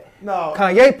played that. No,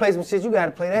 Kanye plays some shit. You got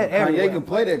to play that everywhere. Kanye can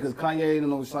play that because Kanye ain't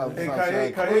no South.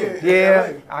 Kanye,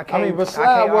 yeah, I can't. But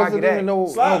Slide wasn't even no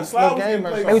game or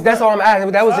something. That's all I'm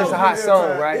asking. That was just a hot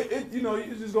song, right?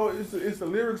 You just go. It's the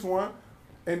lyrics one.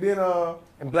 And then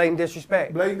and blatant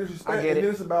disrespect. I get it. And then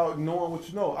it's about knowing what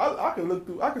you know. I can look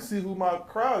through. I can see who my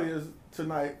crowd is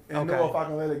tonight and know if I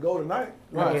can let it go tonight.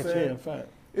 You know what I'm saying?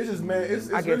 It's just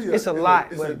it's really it's a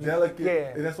lot. It's a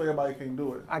delicate, and that's why everybody can't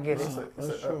do it. I get it.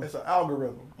 It's an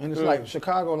algorithm. And it's like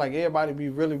Chicago, like everybody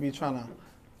be trying to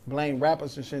blame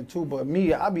rappers and shit too. But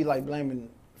me, I be like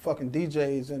blaming fucking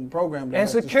DJs and program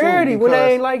directors and security when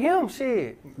they ain't like him.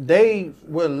 Shit. They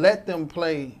will let them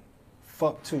play.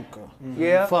 Fuck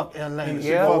Tuka, fuck LA,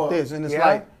 fuck this, and it's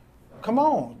like, come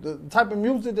on, the type of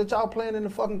music that y'all playing in the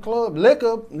fucking club,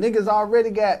 liquor, niggas already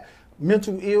got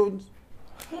mental illness,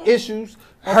 issues,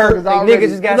 hurt, niggas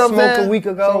just got smoked a week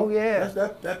ago,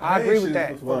 That I agree with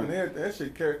that.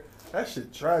 That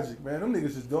shit tragic, man. Them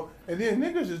niggas just don't, and then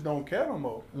niggas just don't care no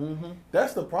more.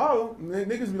 That's the problem.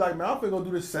 Niggas be like, man, I'm finna go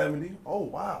do this 70. Oh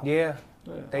wow. Yeah.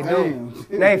 They do.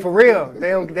 They for real. They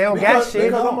don't got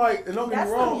shit. Because I'm like, and don't get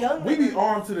me wrong, we be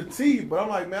armed to the teeth, but I'm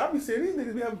like, man, I be seeing these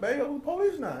niggas be having bang up with the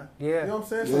police now. Yeah. You know what I'm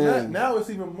saying? So now it's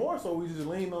even more so we just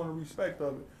lean on the respect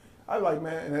of it. I like,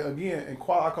 man, and again, I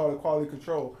call it quality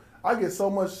control. I get so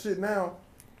much shit now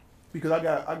because I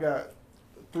got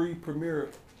 3 premier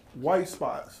white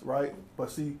spots, right?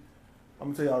 But see,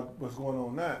 I'm gonna tell y'all what's going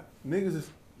on now. Niggas is,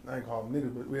 I ain't call them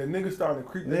niggas, but niggas starting to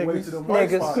creep their way to them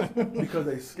white spots because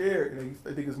they scared and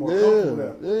they think it's more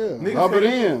comfortable there. Yeah, hubbard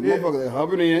in. Motherfucker, they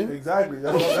hubbard in. Exactly.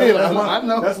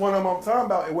 That's one of them I'm talking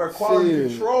about, and where quality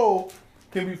control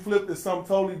can be flipped to something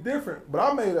totally different. But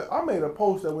I made a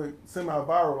post that went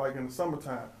semi-viral like in the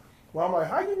summertime. Well, I'm like,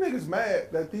 how you niggas mad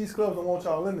that these clubs don't want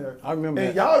y'all in there? I remember and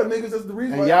that. y'all the niggas that's the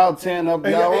reason. And y'all tearing up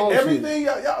y'all own everything.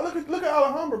 Y'all look at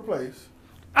Alhambra place.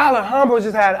 Alhambra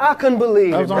just had, I couldn't believe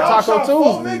it. That was on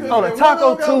Taco Tuesday. On a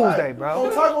Taco Tuesday, bro.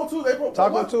 On Taco Tuesday.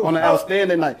 Taco Tuesday. On an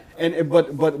outstanding night.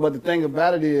 But the thing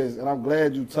about it is, and I'm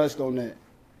glad you touched on that,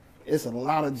 it's a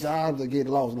lot of jobs that get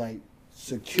lost. Like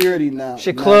security now.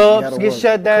 Shit, clubs get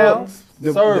shut down.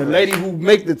 The lady who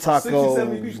make the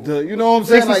tacos. You know what I'm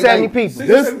saying? 60, 70 people.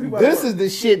 This is the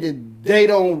shit that they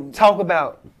don't talk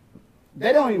about.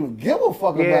 They don't even give a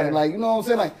fuck about it. Like, you know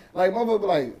what I'm saying? Like motherfucker,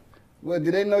 like, well,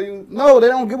 do they know you? No, they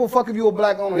don't give a fuck if you a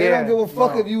black owner. They don't give a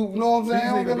fuck if you know what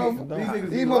I'm saying?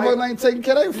 These motherfuckers ain't taking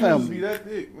care of their family. Be that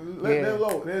thick. They're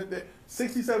low. They're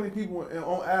 60, 70 people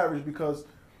on average because,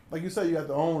 like you said, you got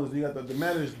the owners, you got the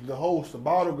managers, the hosts, the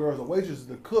bottle girls, the waitresses,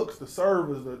 the cooks, the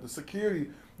servers, the security,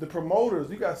 the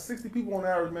promoters. You got 60 people on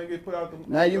average, man, get put out.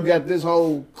 Now you got this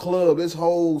whole club, this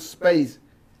whole space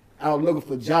out looking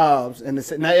for jobs, and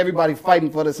now everybody fighting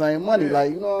for the same money. Yeah.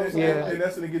 Like, you know what I'm saying? And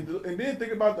that's what they get. And then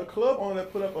think about the club owner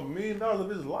that put up $1 million of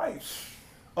his life.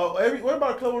 What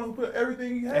about a club owner who put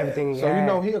everything he had? Everything he had. So you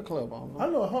know he a club owner. I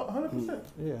know 100%.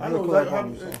 Yeah, I know exactly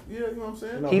how. Yeah, you know what I'm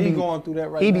saying? You know, he be going through that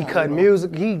right now. He be cutting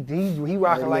music. He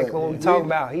rocking like what we talking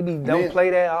about. He be don't play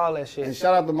that, all that shit. And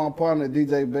shout out to my partner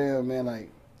DJ Bam, man.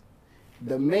 Like,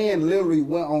 the man literally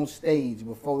went on stage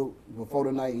before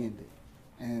the night ended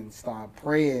and started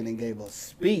praying and gave a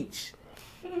speech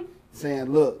saying,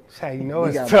 look, you know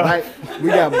we got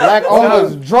black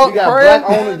owners, black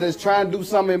owners that's trying to do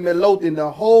something in Midlothian,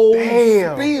 the whole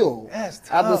spiel. That's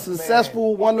tough, after a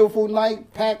successful, wonderful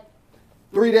night, packed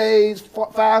 3 days,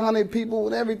 500 people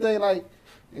and everything, like,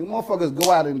 and motherfuckers go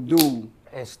out and do.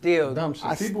 And still, dumb shit.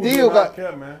 I still got,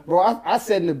 bro, I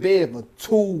sat in the bed for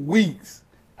 2 weeks.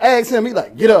 I asked him, he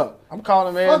like, get up. I'm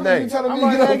calling him every day. I'm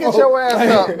like, man, get your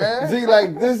ass up, man. See,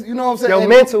 like this, you know what I'm saying? Your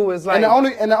mental is like.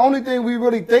 And the only thing we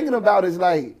really thinking about is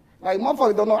like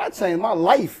motherfuckers don't know I changed my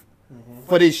life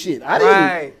for this shit. I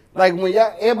didn't. Like when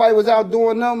everybody was out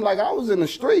doing them, like I was in the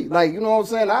street. Like, you know what I'm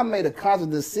saying? I made a conscious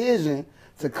decision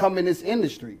to come in this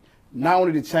industry. Not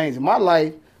only to change my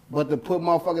life, but to put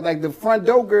motherfuckers, like the front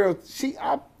door girl,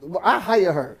 I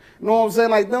hire her. You know what I'm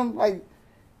saying? Like them, like,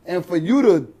 and for you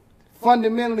to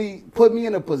fundamentally put me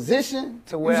in a position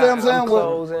to where, you see what I'm saying?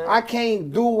 Well, I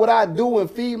can't do what I do and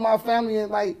feed my family,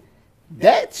 and like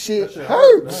that shit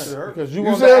hurts. Because you see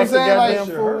what I'm saying? Like,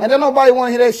 and then nobody want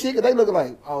to hear that shit because they looking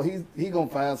like, oh, he gonna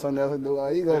find something else to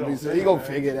do. He gonna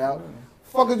figure it out.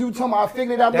 Fuck is you talking about? I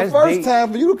figured it out the first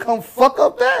time for you to come fuck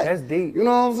up that. That's deep. You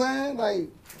know what I'm saying?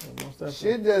 Like,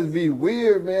 shit just be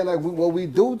weird, man. Like what we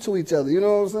do to each other. You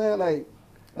know what I'm saying?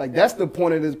 Like that's the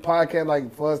point of this podcast.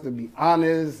 Like for us to be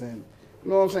honest and. You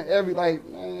know what I'm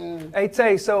saying? Man. Hey,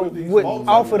 Tay, so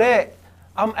off of that,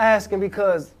 I'm asking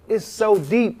because it's so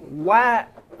deep. Why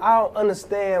I don't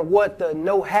understand what the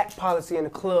no hat policy in the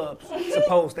club's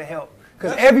supposed to help.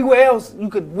 Because everywhere else, you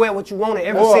could wear what you want in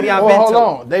every city I've been to. Hold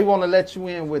on. They want to let you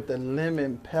in with the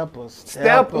lemon pepper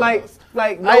step. Like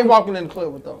I ain't walking in the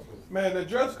club with those. Man, the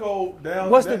dress code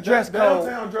What's the dress code?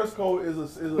 Downtown dress code is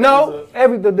a the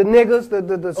niggas,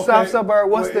 the south suburb.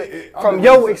 What's from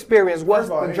your experience? What's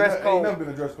the dress code? Ain't never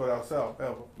been a dress code out south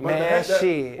ever. Man,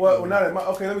 shit. Well, not at my.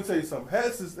 Okay, let me tell you something.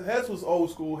 Hats was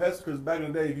old school. Hats because back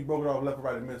in the day, if you broke it off left or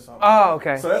right, it meant something. Oh,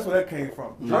 okay. So that's where that came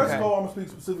from. Dress code. I'm gonna speak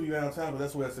specifically downtown, but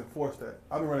that's where it's enforced at.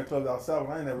 I've been running clubs out south,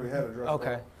 and I ain't never really had a dress code.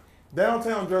 Okay.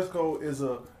 Downtown dress code is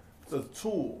a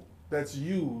tool that's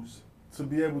used to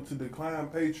be able to decline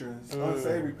patrons,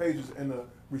 unsavory patrons in a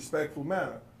respectful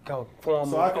manner. So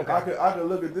I could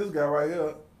look at this guy right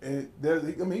here, and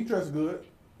he dressed good,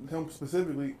 him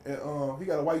specifically, and he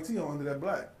got a white tee on under that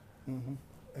black.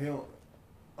 He don't.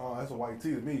 That's a white tee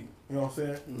to me. You know what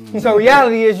I'm saying? So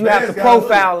reality is you have to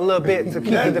profile a little bit to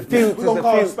keep the feud. We're gonna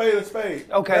call a spade a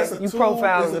spade. Okay, you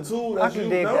profile. It's a tool that's used.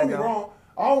 Now, don't get me wrong.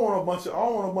 I don't want a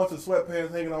bunch of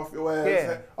sweatpants hanging off your ass.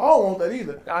 Yeah. I don't want that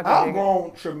either. I've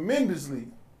grown tremendously.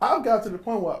 I've got to the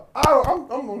point where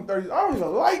I'm on 30. I don't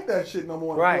even like that shit no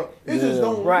more. Right. It just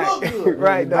don't look good.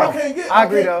 Right. I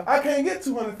can't get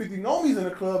 250 normies in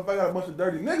the club if I got a bunch of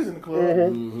dirty niggas in the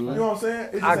club. You know what I'm saying?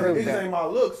 It just ain't my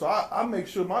look. So I make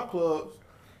sure my clubs.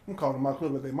 I'm calling my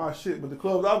club like they my shit, but the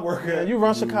clubs I work at. You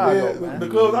run Chicago, man. The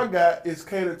clubs I got is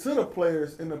catered to the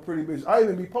players and the pretty bitches. I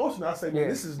even be posting. I say, man,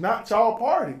 this is not y'all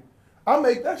party. I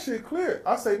make that shit clear.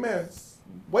 I say, man,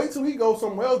 wait till he goes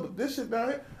somewhere else, but this shit down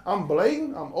here, I'm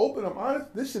blatant, I'm open, I'm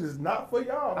honest. This shit is not for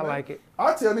y'all, man. I like it.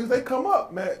 I tell niggas, they come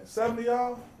up, man, 70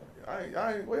 y'all.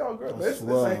 I ain't, where y'all girls? This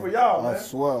ain't for y'all, man. I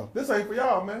swear. This ain't for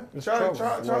y'all, man. Try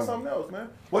something else, man.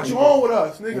 What you on with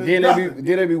us, nigga?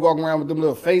 Then they be walking around with them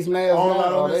little face masks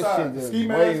on that shit. Ski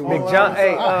mask. Big John,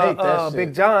 I hate that shit.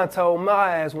 Big John told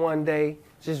my ass one day,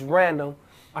 just random,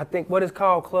 I think what is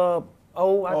called Club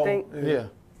O, I think. Yeah.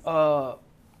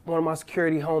 One of my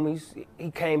security homies,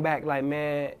 he came back like,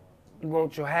 man, you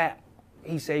want your hat?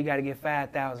 He said you got to get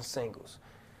 5,000 singles.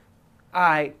 All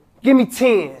right. Give me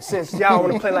 10 since y'all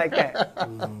want to play like that.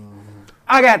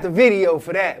 I got the video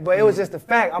for that, but it was just the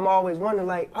fact. I'm always wondering,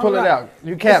 like, pull it out.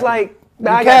 You capping. It's like,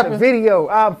 I got the video.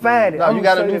 I'll find it. No, you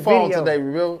got a new phone today,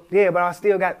 real? Yeah, but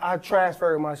I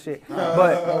transferred my shit.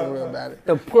 But don't worry about it.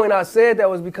 The point I said that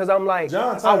was because I'm like,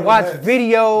 I watch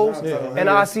videos and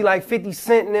I see like 50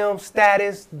 Cent in them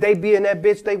status. They be in that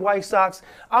bitch, they White Sox.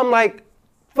 I'm like,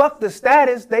 fuck the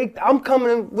status. I'm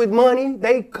coming with money.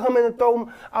 They coming and throw.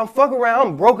 I'm fucking around.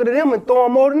 I'm broker to them and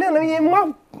throwing more than them. Let me get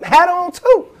my hat on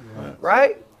too,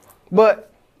 right?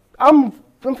 But I'm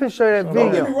finna show you that video.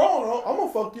 Don't get me wrong, I'm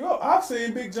gonna fuck you up. I've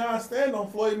seen Big John stand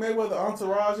on Floyd Mayweather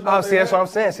entourage. Oh, see, that's what I'm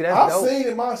saying. See, that's dope. I've seen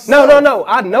it myself. No.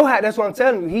 I know how. That's what I'm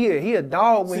telling you. He a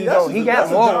dog when he got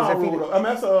morals. I mean,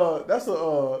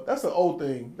 that's an old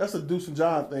thing. That's a Deuce and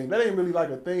John thing. That ain't really like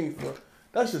a thing for.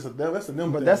 That's just a them.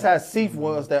 But thing. That's how Seif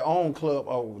was. That own club.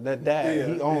 Oh, that died. Yeah,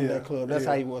 he owned that club. That's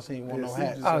how he was. He didn't want no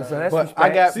hat. Oh, so that's. But I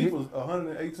got. Seif was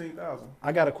 118,000.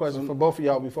 I got a question for both of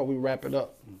y'all before we wrap it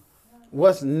up.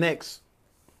 What's next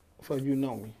for You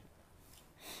Know Me?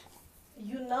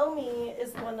 You Know Me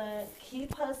is gonna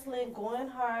keep hustling, going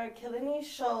hard, killing these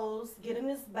shows, getting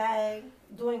this bag,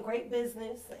 doing great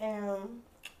business, and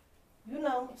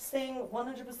staying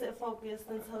 100% focused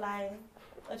until I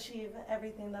achieve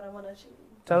everything that I want to achieve.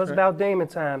 Tell us about Demon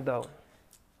Time, though.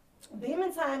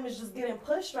 Demon Time is just getting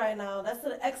pushed right now. That's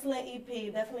an excellent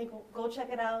EP. Definitely go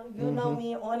check it out. You Know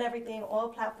Me on everything, all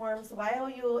platforms.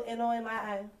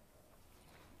 YOUNOMII.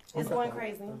 It's going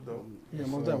crazy. Yeah,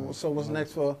 so what's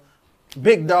next for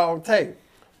Big Dog Tay?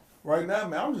 Right now,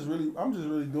 man, I'm just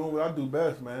really doing what I do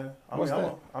best, man.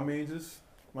 Just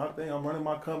my thing. I'm running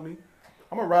my company.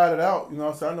 I'm gonna ride it out. You know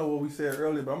what I'm saying? I know what we said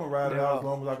earlier, but I'm gonna ride it out as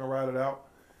long as I can ride it out.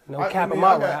 No cap in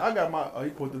my rap. I got my. He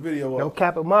put the video up. No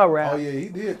cap in my rap. Oh yeah, he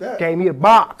did that. Gave me a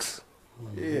box.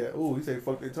 Yeah. Ooh, he said,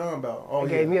 "Fuck they talking about." Oh, he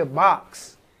gave me a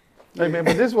box. Hey man,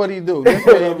 but this is what he do. This is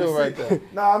what he do right there.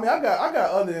 Nah, I mean, I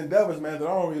got other endeavors, man, that I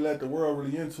don't really let the world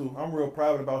really into. I'm real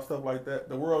private about stuff like that.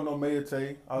 The world know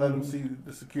MAYORTAE. I let them see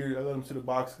the security. I let them see the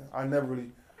boxing. I never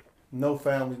really know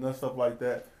family, none stuff like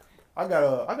that. I got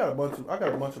a bunch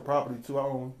of property too. I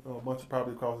own a bunch of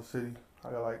property across the city. I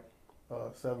got like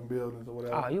 7 buildings or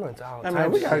whatever. Oh, you into all types. I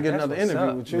mean, we gotta get another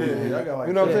interview with you. Yeah, I got like,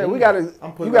 you know what I'm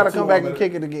saying? You gotta come back and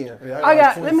kick it again.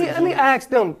 Yeah, let me ask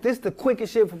them. This is the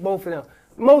quickest shit for both of them.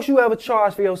 Most you ever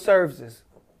charge for your services?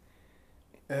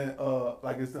 And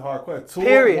like it's the hard question.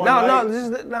 Period.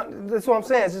 That's what I'm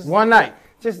saying. It's just one night.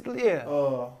 Just yeah.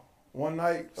 One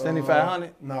night.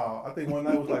 7,500. No, I think one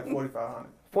night was like 4,500.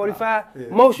 45. Yeah.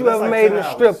 Most you ever made in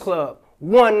a strip club.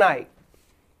 One night.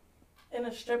 In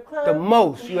a strip club? The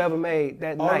most you ever made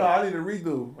that night. Oh no, I need a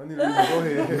redo. Go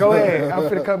ahead. Go ahead. I'm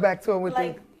finna come back to it with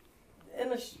like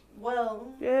in a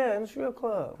yeah, in a strip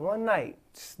club. One night.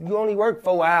 You only work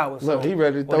 4 hours. Look, so he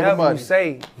ready to throw the money. You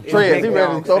say, Trez, he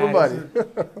ready to throw the money.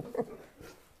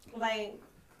 Like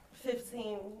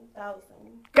 15,000.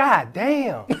 God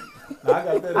damn. Now, I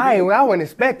got that. I wasn't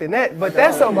expecting that, but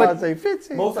that's something. But say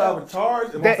 15. Most I would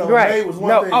charge, and that, most I would made was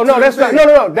one thing. Oh no, that's not.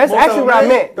 No. That's actually what I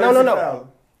meant. No.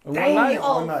 Damn,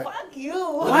 one night. Fuck you.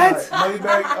 What? Money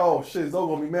bag. Oh shit, Zoe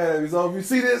gonna be mad at me. So if you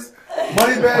see this,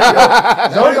 money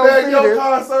bag, yo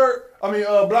concert. I mean,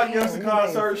 Black Youngster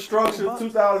concert, Structure,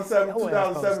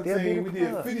 2017. We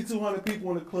did 5,200 people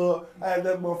in the club. I had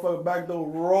that motherfucker back door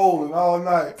rolling all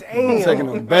night. Damn. Taking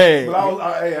a bag.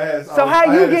 But so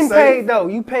how you getting paid though?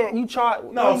 You charge?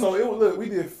 No, so it was. Look, we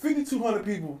did 5,200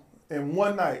 people in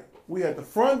one night. We had the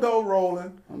front door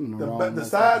rolling, the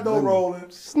side door rolling.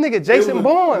 This nigga Jason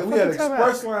Bourne. We had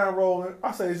express line rolling.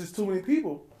 I say it's just too many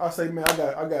people. I say, man,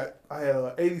 I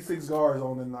had 86 guards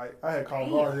on the night. I had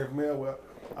called guards here from Melwell.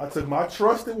 I took my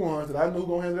trusted ones that I knew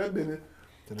gonna handle that business.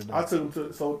 I took them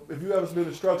to. So if you ever been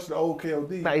to Structure, the old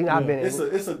KOD, I've been.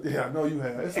 I know you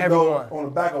have. It's a door on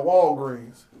the back of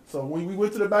Walgreens. So when we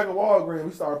went to the back of Walgreens,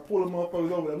 we started pulling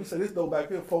motherfuckers over there. We said this door back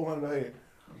here, 400 a head.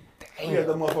 We had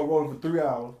that motherfucker rolling for 3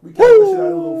 hours. We kept this shit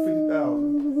out of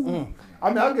 50,000. I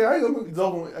mean, I gave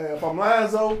Zoe, if I'm lying,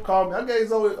 Zoe, call me. I gave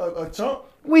Zoe a chunk.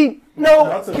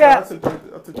 No cap. I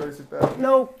took 36,000.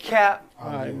 No cap.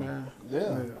 All right, man.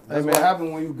 Yeah. That's what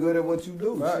happens when you good at what you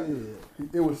do. Right.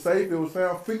 It was safe. It was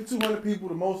found. 5,200 people,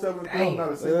 the most ever in the club,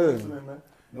 not a single incident, man.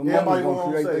 Everybody went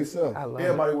home safe.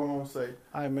 Everybody went home safe.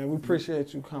 All right, man. We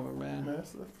appreciate you coming, man.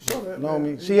 Sure that, Know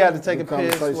man. me. She had to take a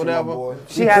piss, whatever.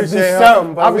 She had to do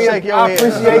something, but I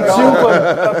appreciate you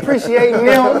for appreciating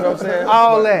them.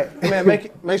 All that. Man,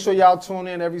 make sure y'all tune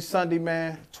in every Sunday,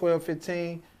 man.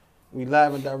 12:15. We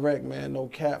live and direct, man. No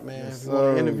cap, man. If you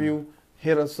want to interview,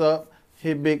 hit us up.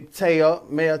 Hit Big Tay up,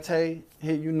 MAYORTAE.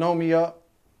 Hit You Know Me up.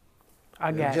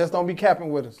 I got Just don't be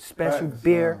capping with us. special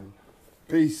beer.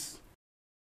 Peace.